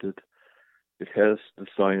 documented. It has the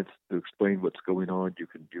science to explain what's going on. You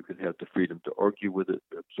can have the freedom to argue with it,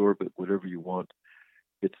 absorb it, whatever you want.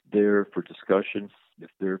 It's there for discussion.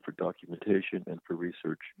 It's there for documentation and for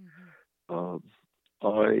research.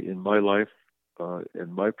 I, in my life,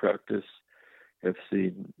 in my practice, have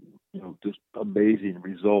seen, just amazing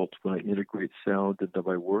results when I integrate sound into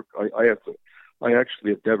my work. I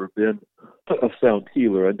actually have never been a sound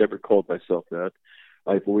healer. I never called myself that.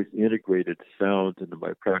 I've always integrated sound into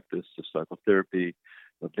my practice of psychotherapy,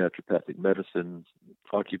 of naturopathic medicine,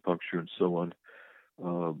 acupuncture, and so on.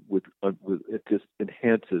 With it just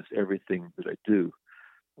enhances everything that I do.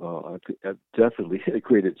 I've definitely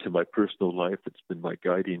integrated it to my personal life. It's been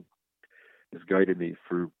it's guided me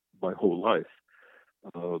for my whole life.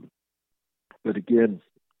 But again,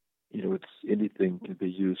 it's anything can be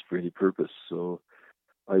used for any purpose. So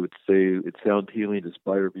I would say sound healing is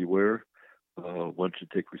buyer beware. One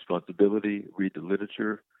should take responsibility, read the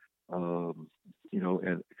literature, and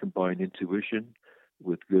combine intuition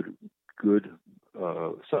with good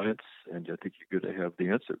science, and I think you're going to have the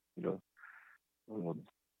answer.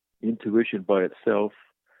 Intuition by itself,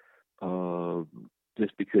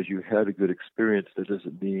 just because you had a good experience, that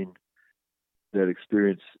doesn't mean that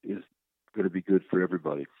experience is going to be good for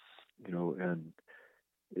everybody. And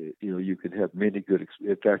you can have many good,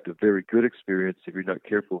 in fact, a very good experience, if you're not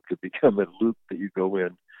careful, could become a loop that you go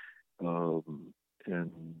in.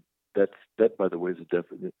 And that, by the way, is a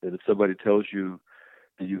definite. And if somebody tells you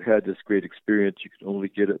that you had this great experience, you can only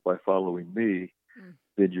get it by following me,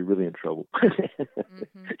 then you're really in trouble.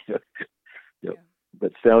 Yeah.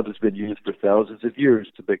 But sound has been used for thousands of years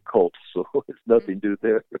to make cults, so it's nothing new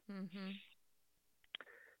there.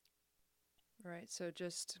 Right. So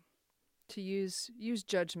just to use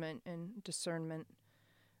judgment and discernment.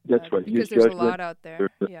 That's right. Because use there's judgment, a lot out there.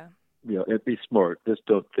 Yeah. Yeah, and be smart. Just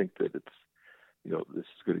don't think that it's, this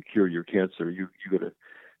is going to cure your cancer. You got to,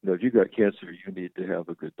 if you got cancer, you need to have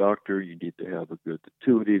a good doctor. You need to have a good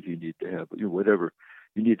intuitive. You need to have, whatever.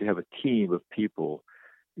 You need to have a team of people,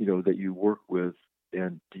 that you work with,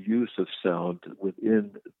 and the use of sound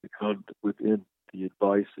within the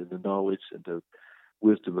advice and the knowledge and the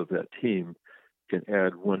wisdom of that team can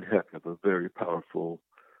add one heck of a very powerful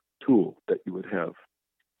tool that you would have.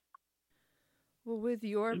 Well, with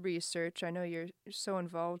your research, I know you're so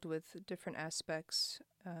involved with different aspects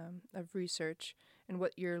of research and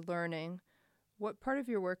what you're learning. What part of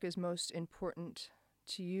your work is most important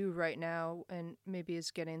to you right now, and maybe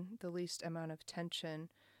is getting the least amount of attention,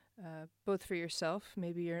 both for yourself?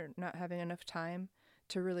 Maybe you're not having enough time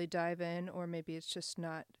to really dive in, or maybe it's just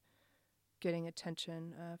not getting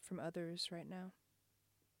attention from others right now.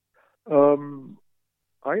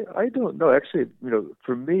 I don't know. Actually,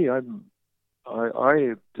 for me,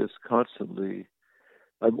 I just constantly,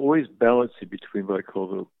 I'm always balancing between what I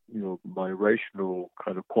call my rational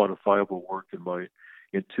kind of quantifiable work and my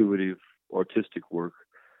intuitive artistic work.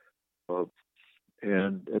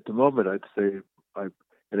 And at the moment, I'd say I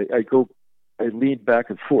lean back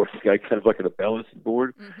and forth. I kind of like on a balancing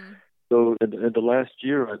board. So in the last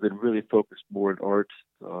year, I've been really focused more on art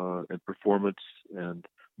and performance and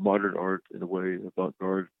modern art, in a way,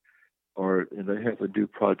 avant-garde art. And I have a new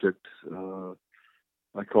project.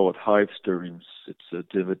 I call it Hive Stirrings. It's a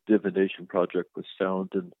divination project with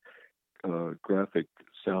sound and graphic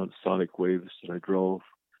sound, sonic waves that I drove.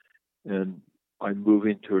 And I'm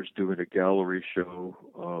moving towards doing a gallery show.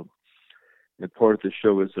 And part of the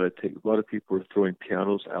show is that a lot of people are throwing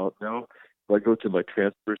pianos out now. If I go to my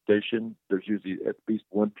transfer station, there's usually at least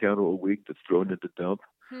one piano a week that's thrown in the dump.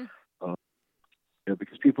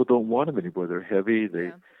 Because people don't want them anymore. They're heavy.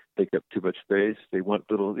 They take up too much space. They want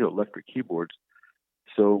little, electric keyboards.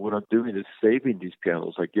 So what I'm doing is saving these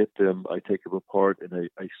pianos. I get them, I take them apart, and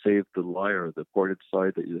I save the lyre, the part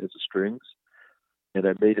inside that has the strings, and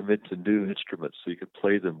I made them into new instruments, so you can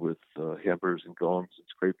play them with hammers and gongs and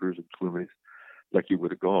scrapers and plumies, like you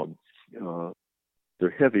would a gong.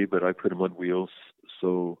 They're heavy, but I put them on wheels.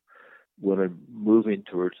 So what I'm moving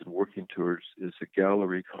towards and working towards is a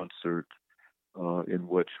gallery concert in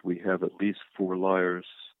which we have at least 4 lyres.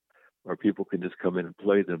 Our people can just come in and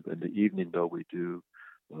play them. In the evening, though, we do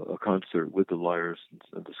a concert with the lyres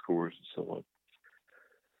and the scores and so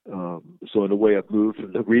on. So in a way, I've moved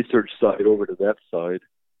from the research side over to that side.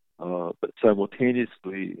 But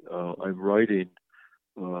simultaneously, I'm writing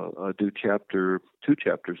do two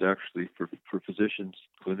chapters actually for physicians,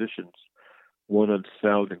 clinicians. One on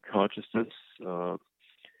sound and consciousness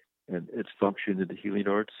and its function in the healing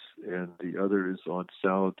arts, and the other is on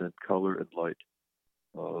sound and color and light.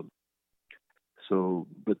 Um,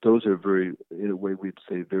 but those are very, in a way, we'd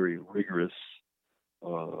say very rigorous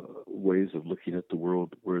ways of looking at the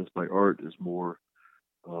world, whereas my art is more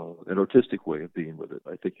an artistic way of being with it.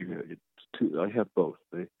 I think I have both.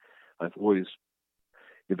 I've always,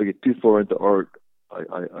 if I get too far into art,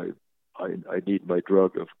 I need my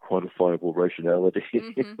drug of quantifiable rationality.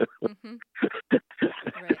 Mm-hmm, mm-hmm.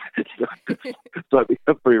 Right. So I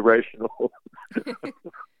become very rational.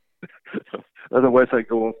 Otherwise, I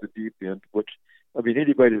go off the deep end. Which, I mean,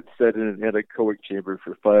 anybody that's sat in an anechoic chamber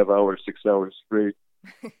for 5 hours, 6 hours straight.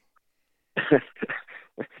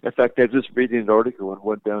 In fact, I was just reading an article on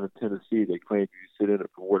one down in Tennessee. They claim you sit in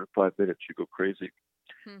it for more than 5 minutes, you go crazy.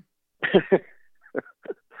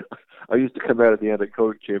 I used to come out of the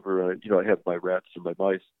anechoic chamber. I have my rats and my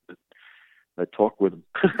mice. And I talk with them.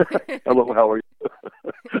 Hello, how are you?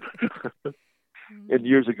 And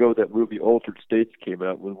years ago, that movie Altered States came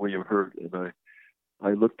out with William Hurt, and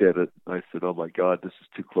I looked at it. And I said, "Oh my God, this is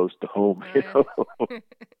too close to home."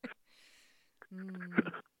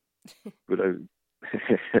 But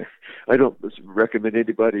I don't recommend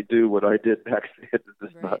anybody do what I did back then.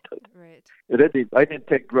 It's right, not. Right. And I didn't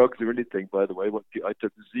take drugs or anything, by the way. I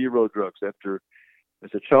took zero drugs after.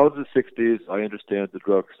 As a child of the 60s, I understand the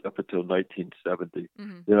drugs up until 1970.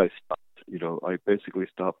 Mm-hmm. Then I stopped. I basically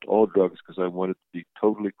stopped all drugs because I wanted to be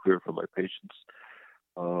totally clear for my patients.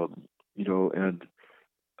 But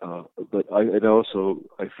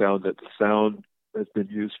I found that sound has been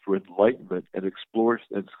used for enlightenment and explore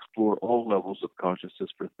all levels of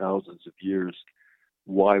consciousness for thousands of years.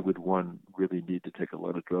 Why would one really need to take a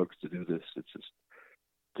lot of drugs to do this? It's just,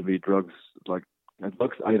 to me, drugs I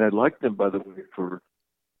like them, by the way, for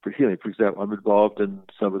healing. For example, I'm involved in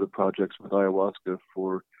some of the projects with ayahuasca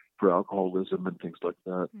for alcoholism and things like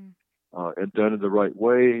that. And done in the right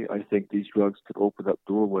way, I think these drugs could open up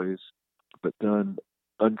doorways, but done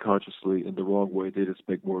unconsciously in the wrong way, they just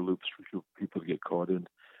make more loops for people to get caught in.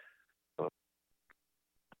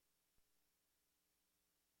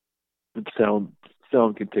 And sound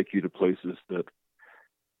can take you to places that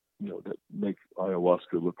make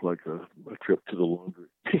ayahuasca look like a trip to the laundry.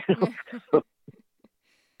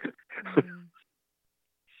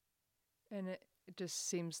 And it just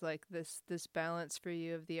seems like this balance for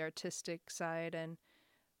you of the artistic side and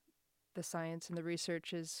the science and the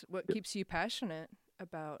research is what keeps you passionate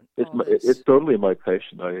about all this. It's totally my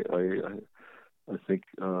passion. I think,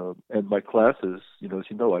 and my classes, as you know,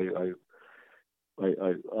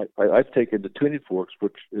 I've taken the tuning forks,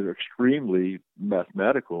 which are extremely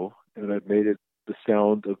mathematical, and I've made the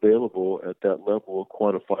sound available at that level of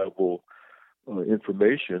quantifiable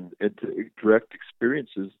information into direct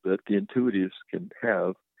experiences that the intuitives can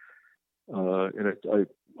have. And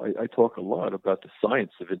I talk a lot about the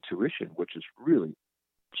science of intuition, which is really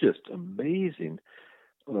just amazing.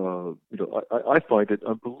 I find it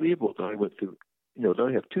unbelievable that I went through, that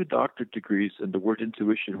I have 2 doctorate degrees and the word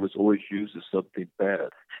intuition was always used as something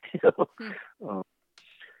bad.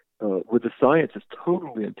 With the science, it's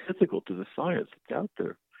totally antithetical to the science that's out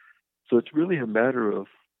there. So it's really a matter of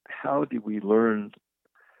how do we learn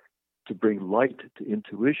to bring light to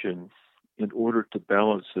intuition in order to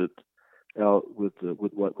balance it out with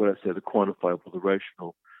what I said, the quantifiable, the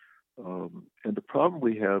rational. And the problem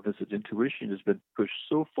we have is that intuition has been pushed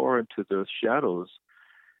so far into the shadows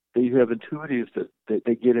that you have intuitives that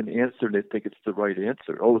they get an answer and they think it's the right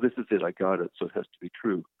answer. Oh, this is it. I got it. So it has to be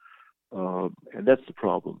true. And that's the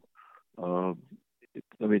problem. I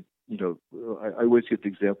always get the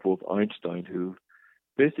example of Einstein, who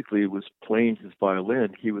basically was playing his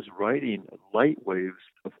violin. He was writing light waves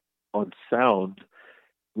on sound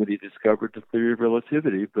when he discovered the theory of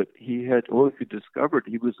relativity, but he had only discovered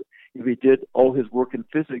he did all his work in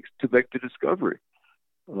physics to make the discovery.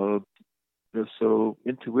 So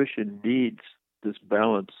intuition needs this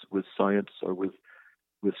balance with science or with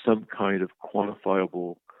some kind of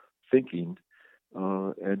quantifiable thinking,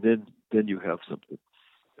 and then you have something.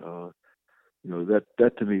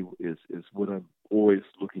 That to me is what I'm always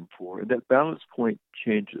looking for, and that balance point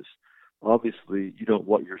changes. Obviously, you don't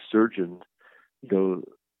want your surgeon,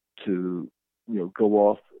 to go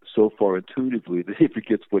off so far intuitively that he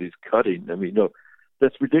forgets what he's cutting. I mean, no,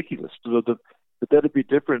 that's ridiculous. But that'd be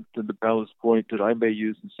different than the balance point that I may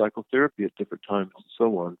use in psychotherapy at different times and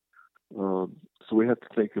so on. So we have to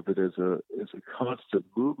think of it as a constant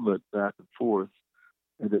movement back and forth,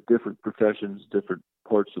 and that different professions, different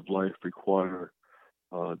parts of life require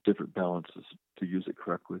different balances to use it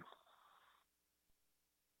correctly.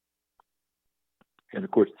 And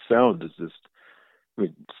of course, sound is just,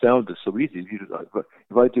 sound is so easy.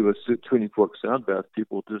 If I do a tuning fork sound bath,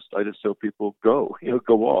 I just tell people go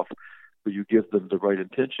off. But you give them the right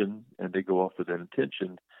intention, and they go off with that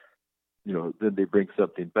intention. Then they bring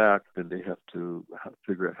something back. Then they have to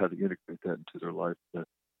figure out how to integrate that into their life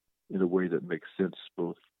in a way that makes sense,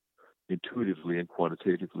 both intuitively and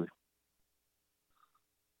quantitatively.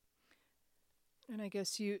 And I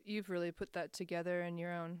guess you've really put that together in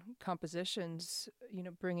your own compositions,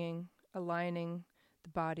 aligning the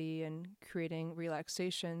body and creating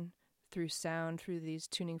relaxation through sound, through these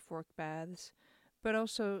tuning fork baths. But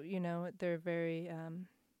also, they're very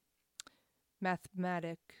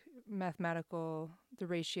mathematical, the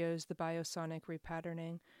ratios, the biosonic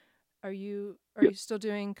repatterning. Are you still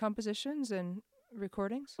doing compositions and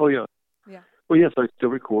recordings? Oh, yeah. Yeah. Well, yes, I still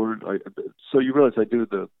record. So you realize I do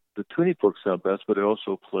the tuning fork sound baths, but I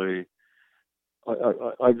also play.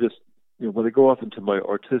 I just when I go off into my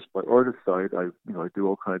artist side, I do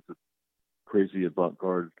all kinds of crazy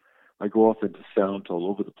avant-garde. I go off into sounds all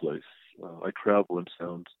over the place. I travel in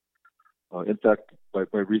sounds. In fact, my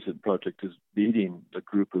recent project is meeting a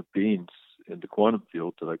group of beings in the quantum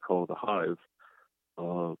field that I call the Hive,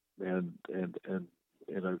 and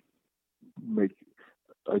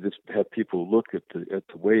I just have people look at the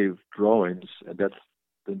wave drawings, and then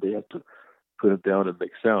they have to put it down and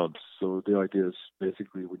make sounds. So the idea is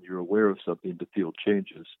basically when you're aware of something, the field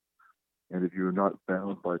changes. And if you're not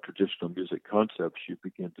bound by traditional music concepts, you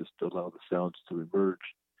begin just to allow the sounds to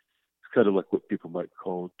emerge. It's kind of like what people might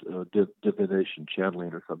call divination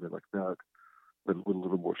channeling or something like that, but with a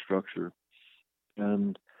little more structure.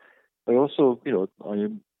 And I also, I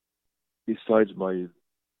am, besides my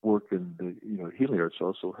work in the healing arts, I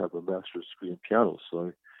also have a master's degree in piano.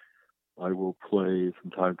 So I will play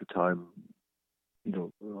from time to time.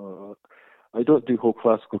 I don't do whole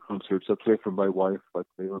classical concerts. I play for my wife. I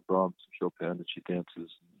play with Brahms and Chopin, and she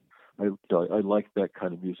dances. I like that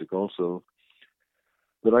kind of music also.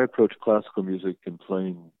 But I approach classical music and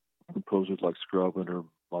playing composers like Scriabin or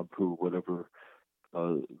Mampu, whatever,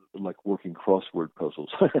 like working crossword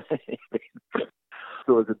puzzles.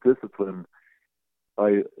 So as a discipline,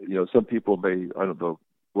 some people may,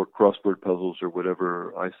 work crossword puzzles or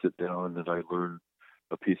whatever. I sit down and I learn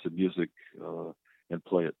a piece of music and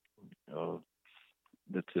play it.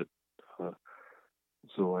 That's it.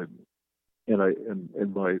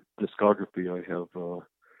 In my discography, I have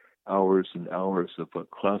hours and hours of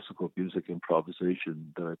classical music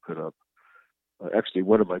improvisation that I put up. Actually,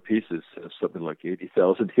 one of my pieces has something like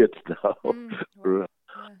 80,000 hits now. Wow.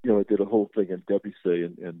 I did a whole thing in Debussy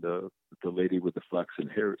and the lady with the flaxen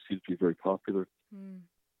hair. It seems to be very popular.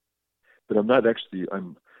 But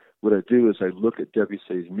what I do is I look at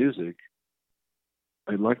Debussy's music.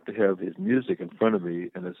 I like to have his music in front of me,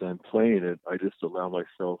 and as I'm playing it, I just allow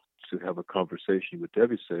myself to have a conversation with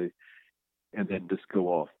Debussy, and then just go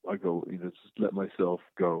off. I go, just let myself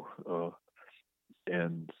go,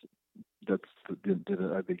 and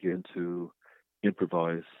then I begin to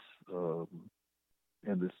improvise, but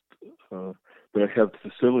I have the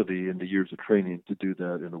facility and the years of training to do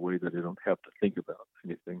that in a way that I don't have to think about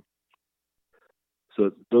anything.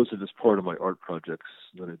 So those are just part of my art projects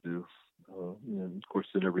that I do. And of course,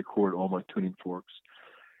 then I record all my tuning forks.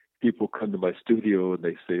 People come to my studio and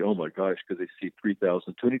they say, "Oh my gosh," because they see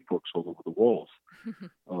 3,000 tuning forks all over the walls.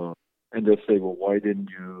 And they'll say, "Well, why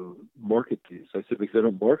didn't you market these?" I said, "Because I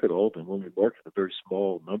don't market all of them. I only market a very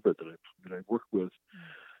small number that I work with."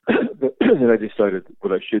 But then I decided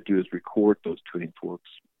what I should do is record those tuning forks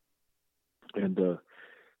and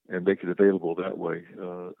make it available that way.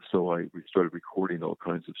 So I started recording all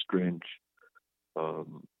kinds of strange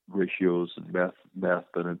ratios and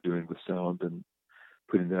math that I'm doing with sound and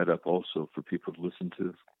putting that up also for people to listen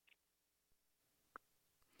to.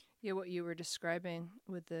 Yeah, what you were describing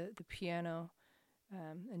with the piano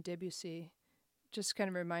and Debussy just kind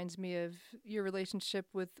of reminds me of your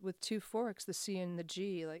relationship with two forks, the C and the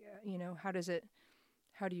G. Like,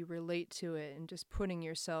 how do you relate to it, and just putting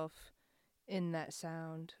yourself in that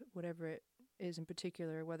sound, whatever it is in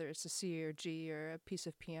particular, whether it's a C or G or a piece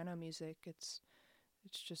of piano music, it's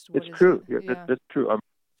just what it's is true. it? Yeah, that's true.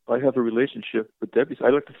 I have a relationship with Debussy. I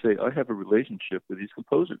like to say I have a relationship with these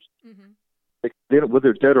composers. Mm-hmm. Like, whether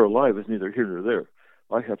they're dead or alive is neither here nor there.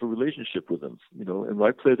 I have a relationship with them, and when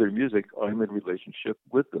I play their music, I'm in relationship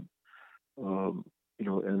with them, and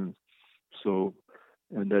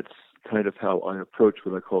that's kind of how I approach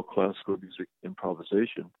what I call classical music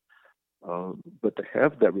improvisation. But to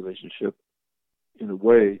have that relationship, in a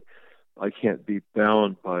way, I can't be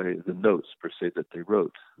bound by the notes per se that they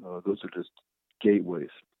wrote. Those are just gateways.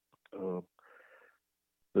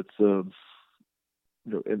 But and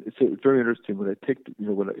it's very interesting when I take,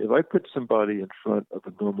 if I put somebody in front of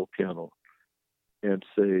a normal piano and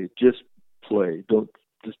say, just play, don't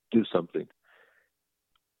just do something,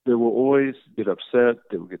 they will always get upset.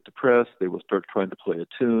 They will get depressed. They will start trying to play a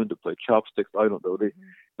tune, to play chopsticks. I don't know. In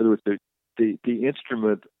other words, the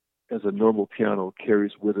instrument as a normal piano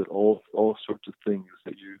carries with it all sorts of things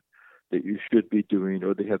that you should be doing,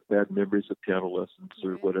 or they have bad memories of piano lessons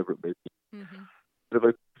or whatever it may be. Mm-hmm. But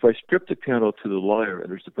if I strip the piano to the lyre and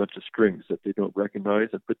there's a bunch of strings that they don't recognize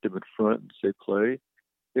and put them in front and say play,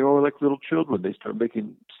 they're all like little children. They start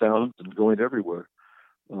making sounds and going everywhere.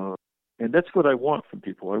 And that's what I want from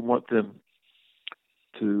people. I want them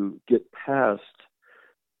to get past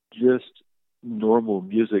just normal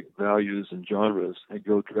music values and genres and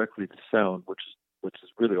go directly to sound, which is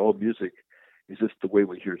really all music is just the way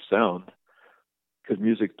we hear sound. Because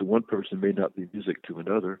music to one person may not be music to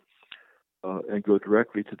another, and go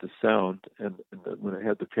directly to the sound. And when I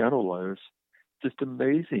had the piano lyres, just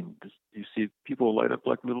amazing. You see people light up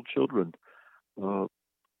like little children, and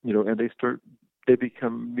they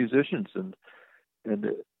become musicians, and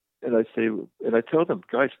I say, and I tell them,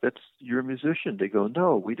 guys, you're a musician. They go,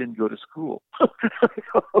 no, we didn't go to school.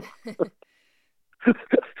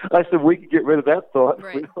 I said, we can get rid of that thought.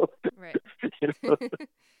 Right. Right.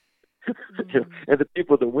 And the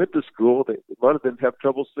people that went to school, a lot of them have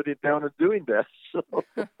trouble sitting down and doing that. So.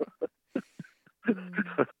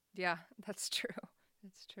 Yeah, that's true.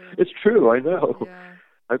 It's true. It's true. I know.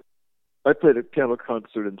 Yeah. I played a piano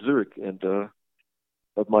concert in Zurich, and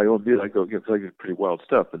of my own music, I go because I get pretty wild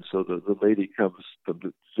stuff. And so the lady comes from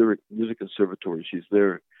the Zurich Music Conservatory. She's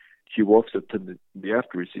there. She walks up to me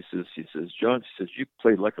afterwards. She says, John, she says, you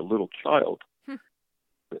played like a little child.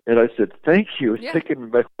 And I said, thank you. It's taken me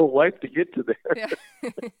my whole life to get to there. Yeah.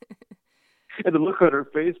 And the look on her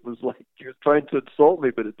face was like she was trying to insult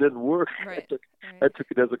me, but it didn't work. Right. I took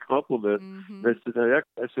it as a compliment. Mm-hmm. And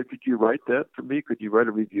I said, could you write that for me? Could you write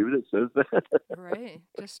a review that says that? Right.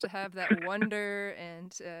 Just to have that wonder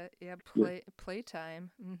and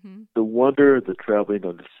playtime. Mm-hmm. The wonder, the traveling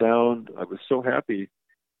on the sound. I was so happy,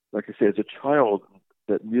 like I say, as a child,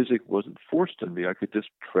 that music wasn't forced on me. I could just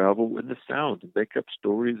travel in the sound and make up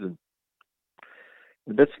stories,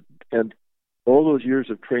 and all those years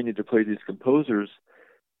of training to play these composers.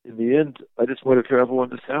 In the end, I just want to travel on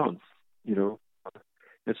the sounds,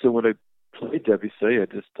 And so when I play Debussy,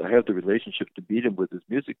 I have the relationship to meet him with his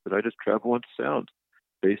music, but I just travel on sound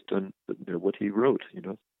based on what he wrote,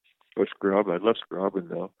 or Scriabin. I love Scriabin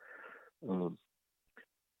now.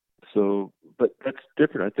 But that's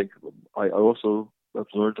different. I think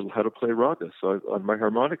I've learned how to play raga, on my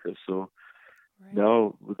harmonica. So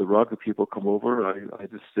now when the raga people come over, I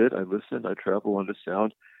just sit, I listen, I travel on the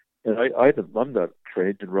sound, and I'm not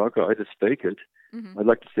trained in raga. I just fake it. Mm-hmm. I'd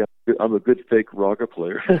like to say I'm a good fake raga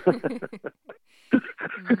player.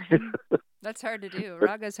 Mm-hmm. That's hard to do.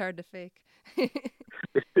 Raga's hard to fake.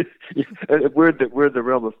 We're in the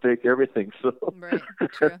realm of fake everything. So right,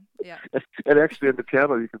 true, yeah. And actually, in the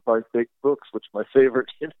piano, you can find fake books, which is my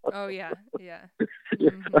favorite. Oh yeah.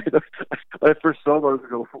 Mm-hmm. I first saw them, I was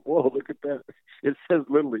going, "Whoa, look at that! It says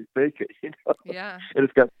literally fake it." Yeah. And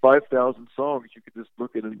it's got 5,000 songs. You could just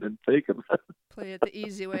look at it and fake them. Play it the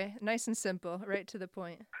easy way, nice and simple, right to the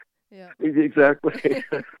point. Yeah. Exactly.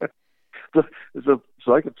 So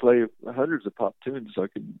I can play hundreds of pop tunes. I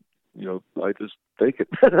can. I just fake it.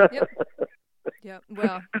 Yep.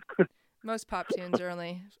 Well, most pop tunes are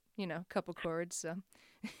only, a couple chords. So.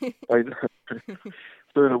 I know.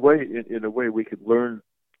 So in a way, we could learn.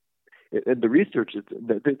 And the research,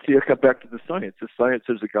 see, I come back to the science. The science,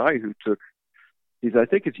 there's a guy who I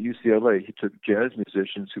think it's UCLA. He took jazz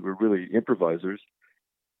musicians who were really improvisers.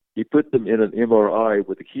 He put them in an MRI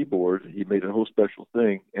with a keyboard. He made a whole special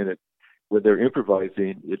thing, and when they're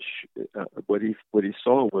improvising, what he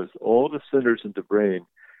saw was all the centers in the brain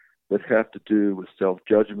that have to do with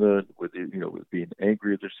self-judgment, with with being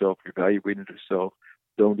angry at yourself, evaluating yourself,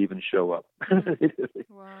 don't even show up.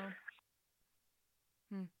 Wow.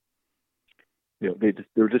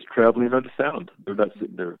 They're just traveling on the sound. They're not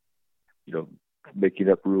sitting there, making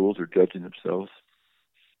up rules or judging themselves.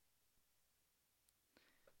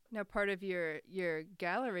 Now, part of your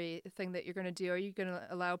gallery thing that you're going to do, are you going to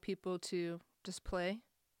allow people to just play?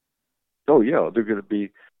 Oh, yeah. They're going to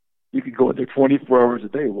be, you can go in there 24 hours a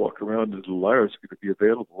day, walk around, and the lyres are going to be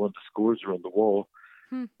available, and the scores are on the wall.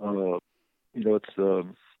 And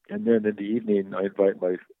then in the evening, I invite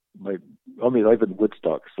I live in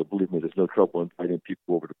Woodstock, so believe me, there's no trouble inviting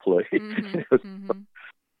people over to play. Mm-hmm.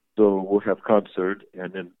 So we'll have concert,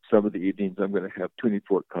 and then some of the evenings I'm going to have tuning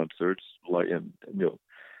fork concerts, like in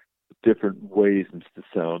different ways into the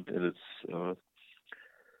sound, and it's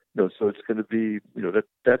so it's going to be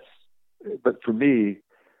that's. But for me,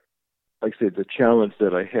 like I say, the challenge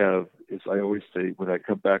that I have is I always say when I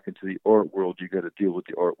come back into the art world, you got to deal with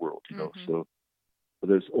the art world, So but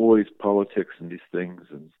there's always politics in these things,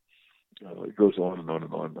 and it goes on and on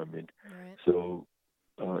and on. I mean, right. So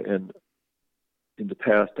and in the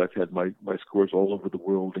past, I've had my scores all over the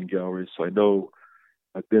world in galleries, so I know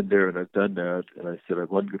I've been there and I've done that. And I said I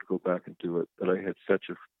wasn't going to go back and do it, but I had such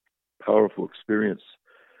a powerful experience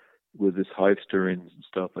with this hive stirrings and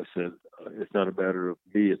stuff. I said it's not a matter of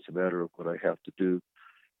me; it's a matter of what I have to do.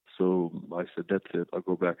 So I said that's it. I'll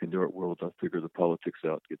go back in the art world. I'll figure the politics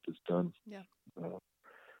out, get this done. Yeah.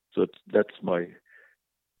 So that's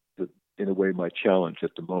in a way my challenge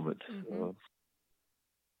at the moment. Mm-hmm.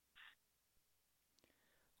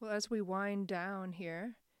 Well, as we wind down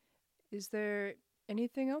here, is there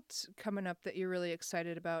anything else coming up that you're really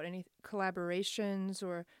excited about? Any collaborations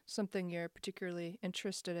or something you're particularly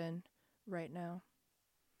interested in right now?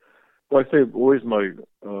 Well, I say always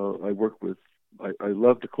I work with. I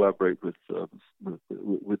love to collaborate with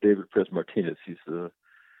David Perez Martinez.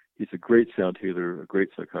 He's a great sound healer, a great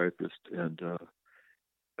psychiatrist, and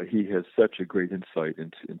he has such a great insight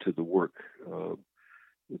into the work.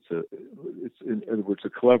 It's in other words, a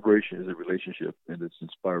collaboration is a relationship, and it's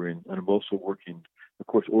inspiring. And I'm also working, of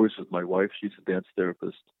course, always with my wife. She's a dance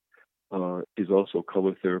therapist. He's also a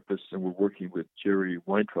color therapist, and we're working with Jerry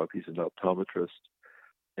Weintraub. He's an optometrist,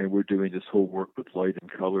 and we're doing this whole work with light and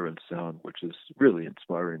color and sound, which is really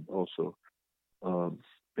inspiring also.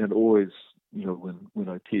 And always, when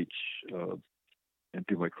I teach and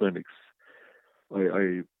do my clinics,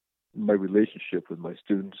 my relationship with my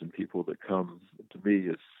students and people that come to me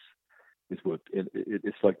is what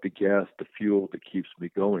it's like the gas, the fuel that keeps me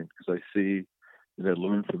going, because I see and I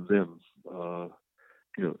learn from them,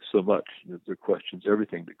 so much. Their questions,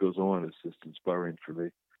 everything that goes on is just inspiring for me.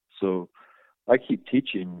 So I keep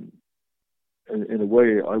teaching. In a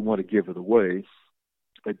way, I want to give it away.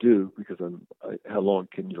 I do, because how long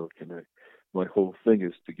can I? My whole thing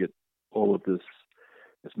is to get all of this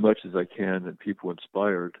as much as I can and people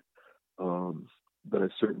inspired. But I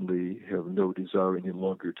certainly have no desire any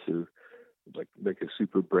longer to make a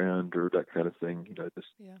super brand or that kind of thing.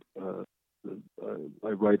 I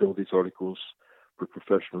write all these articles for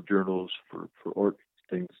professional journals for art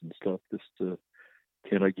things and stuff. Just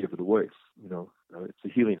can I give it away? It's a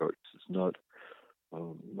healing art. It's not.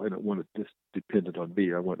 I don't want it just dependent on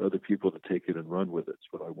me. I want other people to take it and run with it.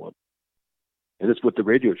 It's what I want. And it's what the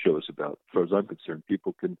radio show is about, as far as I'm concerned.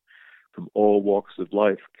 People can, from all walks of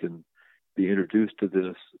life, can be introduced to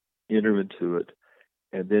this, enter into it,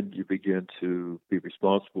 and then you begin to be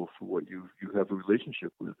responsible for what you have a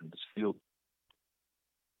relationship with in this field.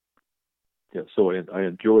 Yeah, so I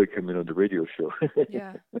enjoy coming on the radio show.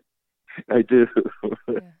 Yeah. I do.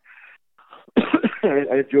 Yeah.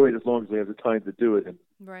 I enjoy it as long as I have the time to do it. And,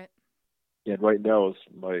 right. And right now is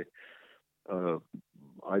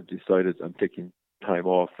I've decided I'm taking time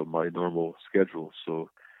off from my normal schedule, so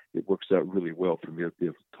it works out really well for me to be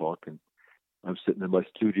able to talk. And I'm sitting in my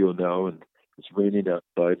studio now, and it's raining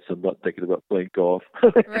outside, so I'm not thinking about playing golf.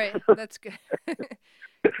 Right, that's good.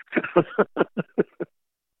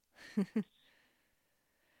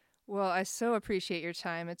 Well, I so appreciate your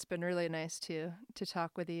time. It's been really nice to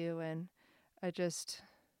talk with you, and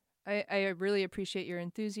I really appreciate your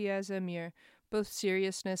enthusiasm, your both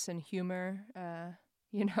seriousness and humor.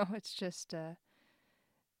 It's just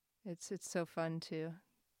it's so fun to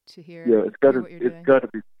hear. Yeah, it's got to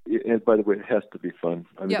be. And by the way, it has to be fun.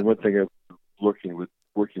 I mean, The one thing I'm working with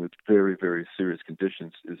very, very serious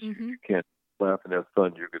conditions is you can't laugh and have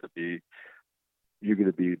fun. You're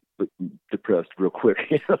going to be depressed real quick.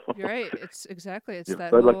 You're right. It's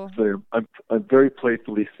that. I'd like to say I'm very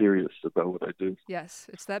playfully serious about what I do. Yes,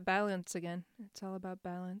 it's that balance again. It's all about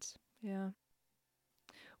balance. Yeah.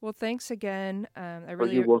 Well, thanks again. I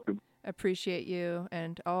really you're welcome. Appreciate you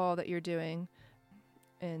and all that you're doing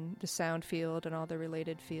in the sound field and all the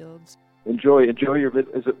related fields. Enjoy your.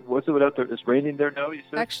 What's it out there? It's raining there now, you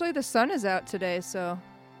said? Actually, the sun is out today, so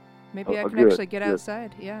maybe I can good, actually get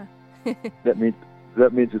outside. Yeah. That means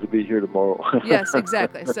it'll be here tomorrow. Yes,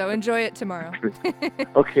 exactly. So enjoy it tomorrow.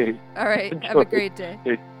 Okay. All right. Enjoy. Have a great day.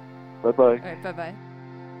 Okay. Bye-bye. All right. Bye-bye.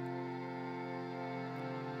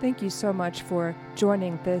 Thank you so much for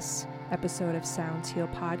joining this episode of Sounds Heal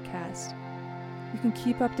Podcast. You can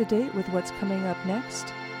keep up to date with what's coming up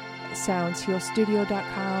next at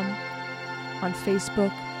soundshealstudio.com, on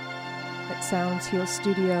Facebook at Sounds Heal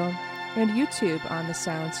Studio, and YouTube on the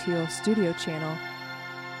Sounds Heal Studio channel.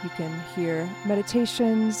 You can hear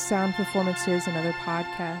meditations, sound performances, and other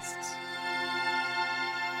podcasts.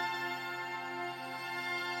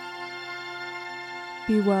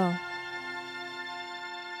 Be well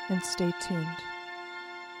and stay tuned.